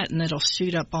on that, and it'll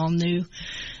shoot up all new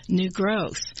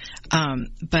growth.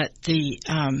 But the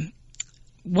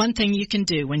one thing you can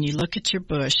do when you look at your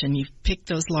bush and you pick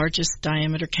those largest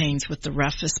diameter canes with the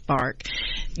roughest bark,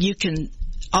 you can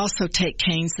also take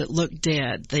canes that look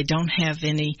dead. They don't have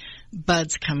any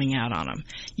buds coming out on them.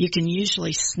 You can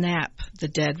usually snap the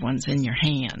dead ones in your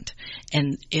hand.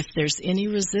 And if there's any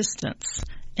resistance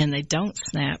and they don't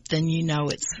snap, then you know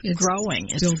it's growing.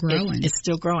 Still growing. It's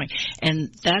still growing.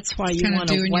 And that's why you want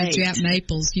to wait. Kind of doing your Jap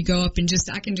maples. You go up and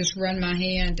I can just run my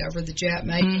hand over the Jap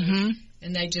maple,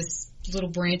 and they just, little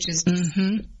branches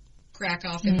crack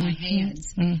off in my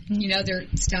hands. You know,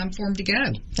 it's time for them to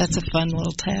go. That's a fun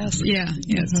little task. Yeah,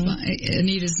 it's fun.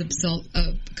 Anita's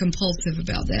compulsive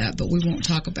about that, but we won't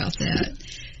talk about that.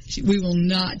 We will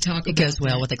not talk about it. It goes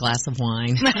well with a glass of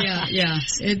wine. Yeah,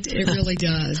 it really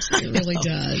does. It really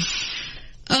does.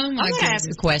 Oh my I'm going to ask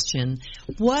a question.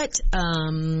 What's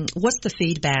the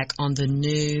feedback on the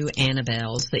new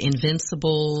Annabelles, the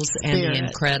Invincibles and the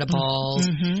Incredibles?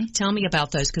 Tell me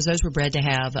about those, because those were bred to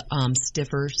have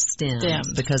stiffer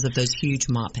stems because of those huge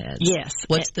mop heads. Yes.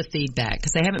 What's the feedback?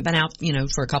 Because they haven't been out,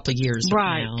 for a couple of years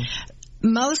right now.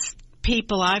 Most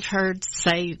people I've heard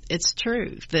say it's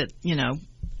true that,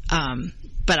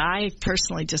 but I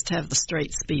personally just have the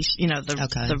straight species,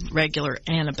 the regular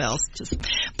Annabelles.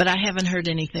 But I haven't heard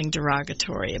anything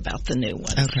derogatory about the new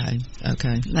ones. Okay.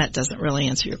 That doesn't really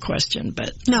answer your question,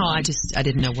 but no, I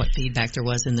didn't know what feedback there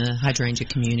was in the hydrangea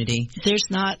community. There's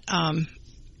not.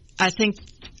 I think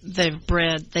they've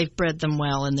bred them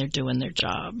well, and they're doing their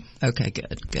job. Okay,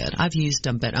 good. I've used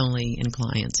them, but only in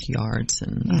clients' yards,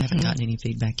 and I haven't gotten any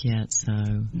feedback yet. So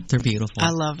they're beautiful. I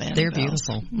love Annabelles. They're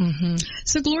beautiful.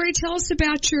 So, Gloria, tell us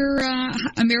about your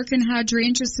American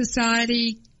Hydrangea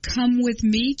Society Come With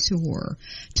Me tour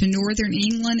to Northern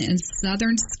England and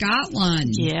Southern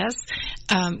Scotland. Yes,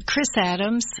 Chris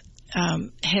Adams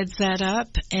heads that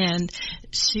up, and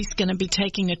she's going to be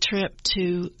taking a trip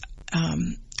to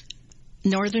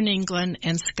Northern England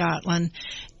and Scotland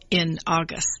in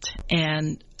August,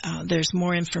 and there's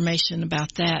more information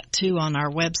about that too on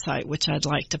our website, which I'd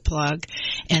like to plug,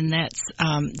 and that's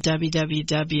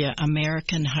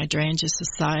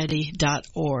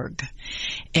www.americanhydrangeasociety.org,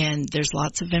 and there's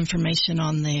lots of information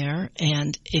on there.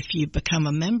 And if you become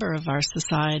a member of our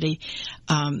society,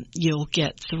 you'll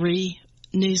get 3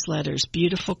 newsletters,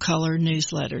 beautiful color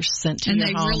newsletters sent to your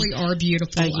home. And they really are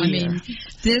beautiful. I mean,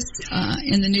 this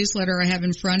in the newsletter I have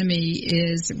in front of me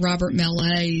is Robert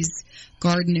Mellet's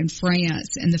garden in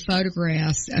France, and the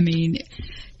photographs, I mean,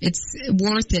 it's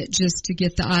worth it just to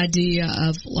get the idea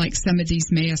of like some of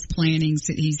these mass plantings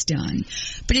that he's done.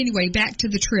 But anyway, back to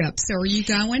the trip. So are you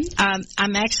going?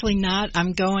 I'm actually not.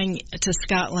 I'm going to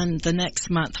Scotland the next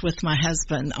month with my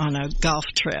husband on a golf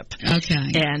trip.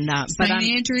 Okay. And St.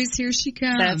 Andrews, here she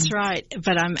comes. That's right.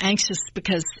 But I'm anxious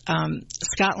because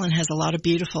Scotland has a lot of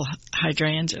beautiful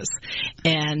hydrangeas,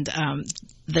 and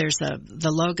there's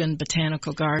the Logan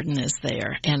Botanical Garden is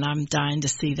there, and I'm dying to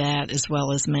see that as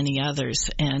well as many others.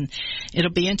 And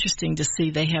it'll be interesting to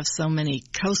see, they have so many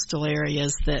coastal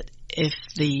areas that if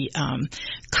the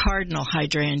cardinal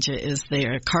hydrangea is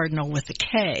there, cardinal with a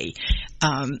K,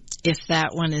 if that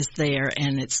one is there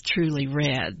and it's truly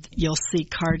red, you'll see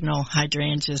cardinal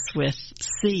hydrangeas with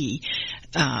C,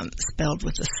 spelled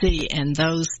with a C, and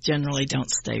those generally don't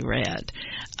stay red.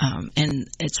 And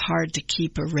it's hard to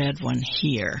keep a red one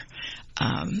here.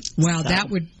 Wow, that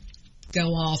would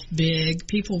go off big.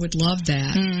 People would love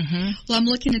that. Well, I'm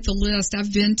looking at the list.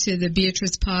 I've been to the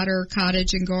Beatrice Potter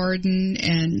Cottage and Garden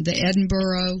and the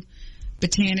Edinburgh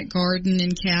Botanic Garden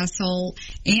in Castle,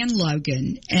 and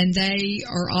Logan, and they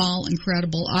are all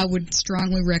incredible. I would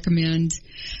strongly recommend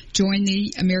join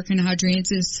the American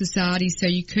Hydrangea Society so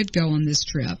you could go on this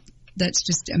trip. That's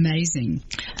just amazing.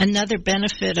 Another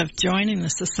benefit of joining the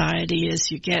society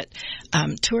is you get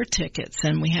tour tickets,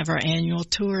 and we have our annual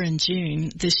tour in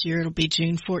June. This year it'll be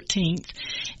June 14th,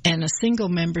 and a single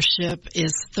membership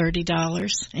is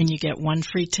 $30, and you get one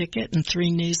free ticket and 3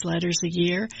 newsletters a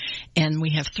year, and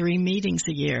we have 3 meetings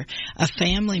a year. A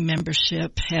family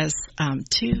membership has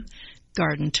 2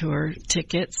 garden tour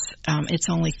tickets. It's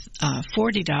only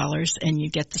 $40, and you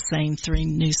get the same 3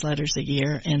 newsletters a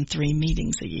year and 3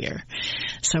 meetings a year.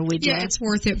 So it's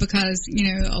worth it because,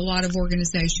 a lot of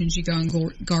organizations, you go on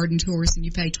garden tours and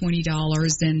you pay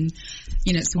 $20 and,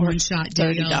 it's a one-shot deal.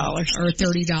 $30. Or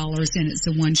 $30 and it's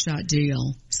a one-shot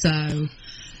deal. So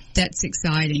that's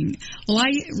exciting. Well,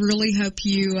 I really hope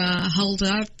you hold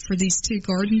up for these 2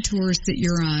 garden tours that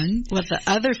you're on. Well, the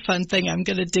other fun thing I'm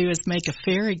going to do is make a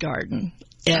fairy garden.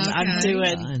 And I'm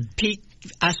doing peak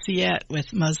Assiette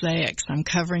with mosaics. I'm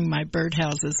covering my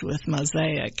birdhouses with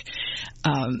mosaic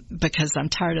because I'm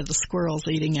tired of the squirrels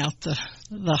eating out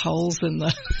the holes in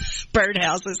the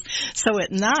birdhouses. So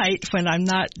at night, when I'm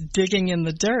not digging in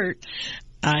the dirt,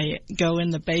 I go in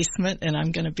the basement, and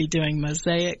I'm going to be doing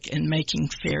mosaic and making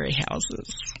fairy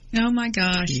houses. Oh, my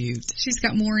gosh. Cute. She's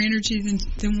got more energy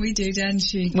than we do, doesn't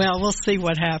she? Well, we'll see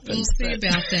what happens. We'll see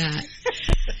about that.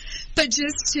 But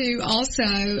just to also,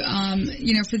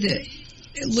 for the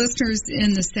listeners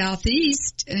in the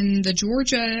Southeast and the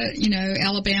Georgia,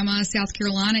 Alabama, South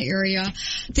Carolina area,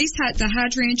 the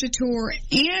Hydrangea Tour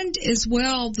and as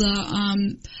well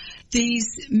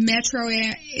these metro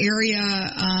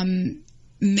area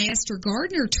Master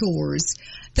Gardener tours,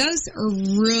 those are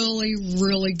really,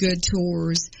 really good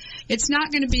tours. It's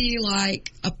not going to be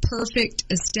like a perfect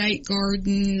estate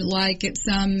garden like at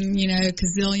some,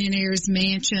 gazillionaire's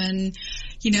mansion,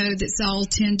 that's all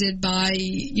tended by,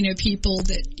 people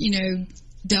that,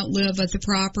 don't live at the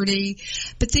property.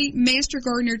 But the Master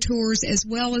Gardener tours, as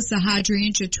well as the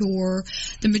Hydrangea Tour,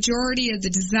 the majority of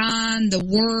the design, the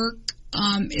work,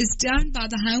 is done by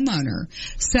the homeowner.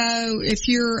 So if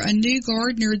you're a new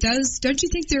gardener, don't you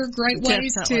think they're great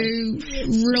ways to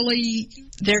really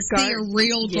see a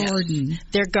real garden?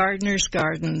 They're gardeners'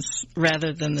 gardens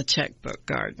rather than the checkbook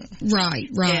garden. Right.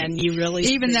 And you really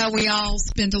even though we all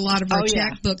spend a lot of our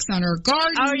checkbooks on our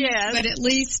garden, but at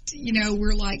least,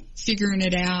 we're like figuring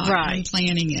it out and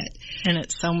planning it. And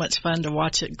it's so much fun to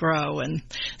watch it grow and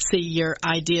see your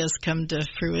ideas come to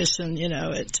fruition.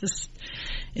 It just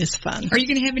is fun. Are you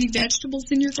going to have any vegetables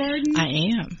in your garden? I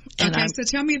am. Okay, so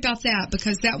tell me about that,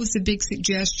 because that was a big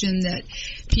suggestion that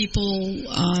people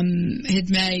had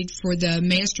made for the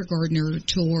Master Gardener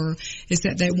Tour, is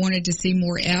that they wanted to see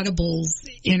more edibles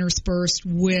interspersed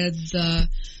with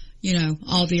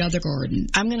all the other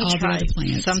gardens. I'm going to try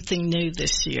something new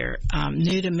this year,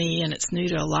 new to me, and it's new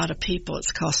to a lot of people.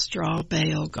 It's called straw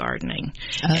bale gardening,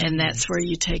 and that's where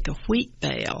you take a wheat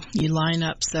bale, you line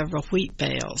up several wheat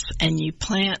bales, and you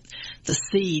plant the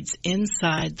seeds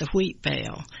inside the wheat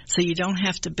bale. So you don't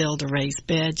have to build a raised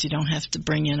bed. You don't have to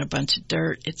bring in a bunch of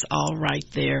dirt. It's all right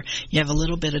there. You have a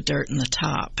little bit of dirt in the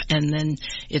top, and then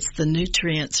it's the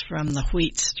nutrients from the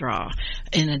wheat straw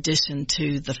in addition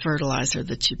to the fertilizer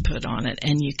that you put on it.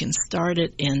 And you can start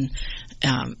it in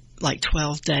like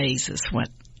 12 days is what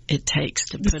it takes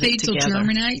to put it together. The seeds will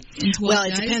germinate in 12 days? Well,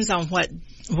 it depends on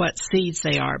what seeds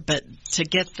they are, but to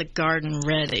get the garden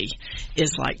ready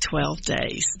is like 12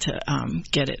 days to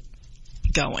get it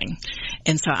going.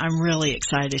 And so I'm really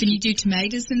excited. Can you do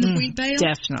tomatoes in the wheat bale?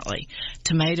 Definitely.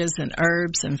 Tomatoes and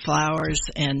herbs and flowers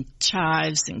and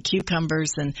chives and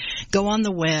cucumbers, and go on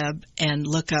the web and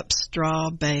look up straw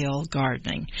bale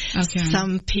gardening. Okay.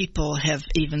 Some people have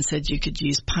even said you could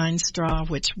use pine straw,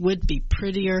 which would be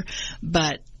prettier,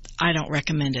 but I don't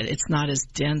recommend it. It's not as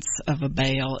dense of a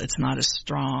bale. It's not as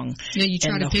strong. Yeah, you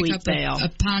try to pick up a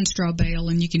pine straw bale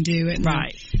and you can do it.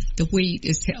 Right. The wheat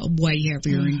is way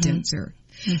heavier and denser.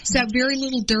 So very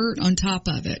little dirt on top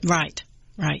of it. Right.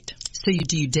 So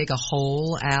do you dig a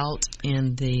hole out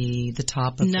in the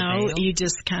top of the bale? No, you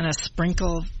just kind of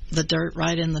sprinkle the dirt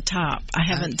right in the top. I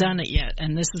haven't done it yet,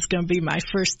 and this is going to be my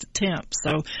first attempt,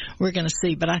 so we're going to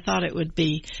see. But I thought it would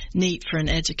be neat for an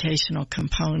educational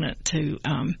component to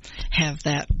have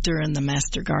that during the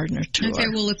Master Gardener Tour. Okay,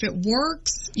 well, if it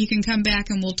works, you can come back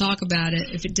and we'll talk about it.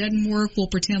 If it doesn't work, we'll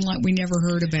pretend like we never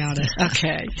heard about it.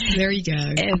 Okay. There you go.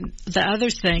 And the other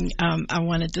thing I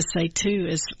wanted to say, too,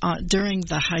 is during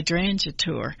the Hydrangea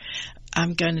Tour,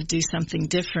 I'm going to do something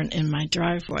different in my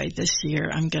driveway this year.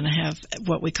 I'm going to have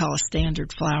what we call a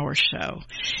standard flower show,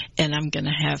 and I'm going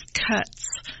to have cuts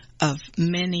of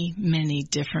many, many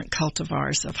different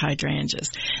cultivars of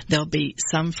hydrangeas. There'll be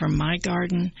some from my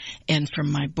garden and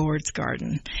from my board's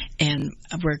garden, and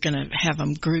we're going to have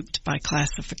them grouped by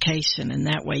classification, and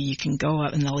that way you can go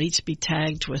up, and they'll each be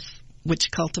tagged with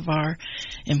which cultivar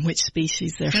and which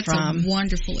species they're from. That's a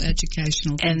wonderful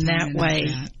educational component. And that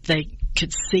way they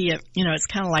could see it. You know, it's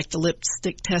kind of like the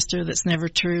lipstick tester that's never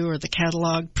true, or the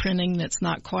catalog printing that's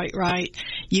not quite right.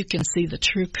 You can see the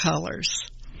true colors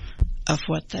of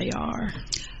what they are.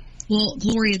 Well,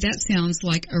 Gloria, that sounds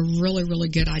like a really, really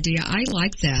good idea. I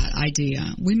like that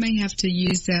idea. We may have to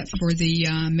use that for the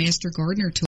Master Gardener Tool.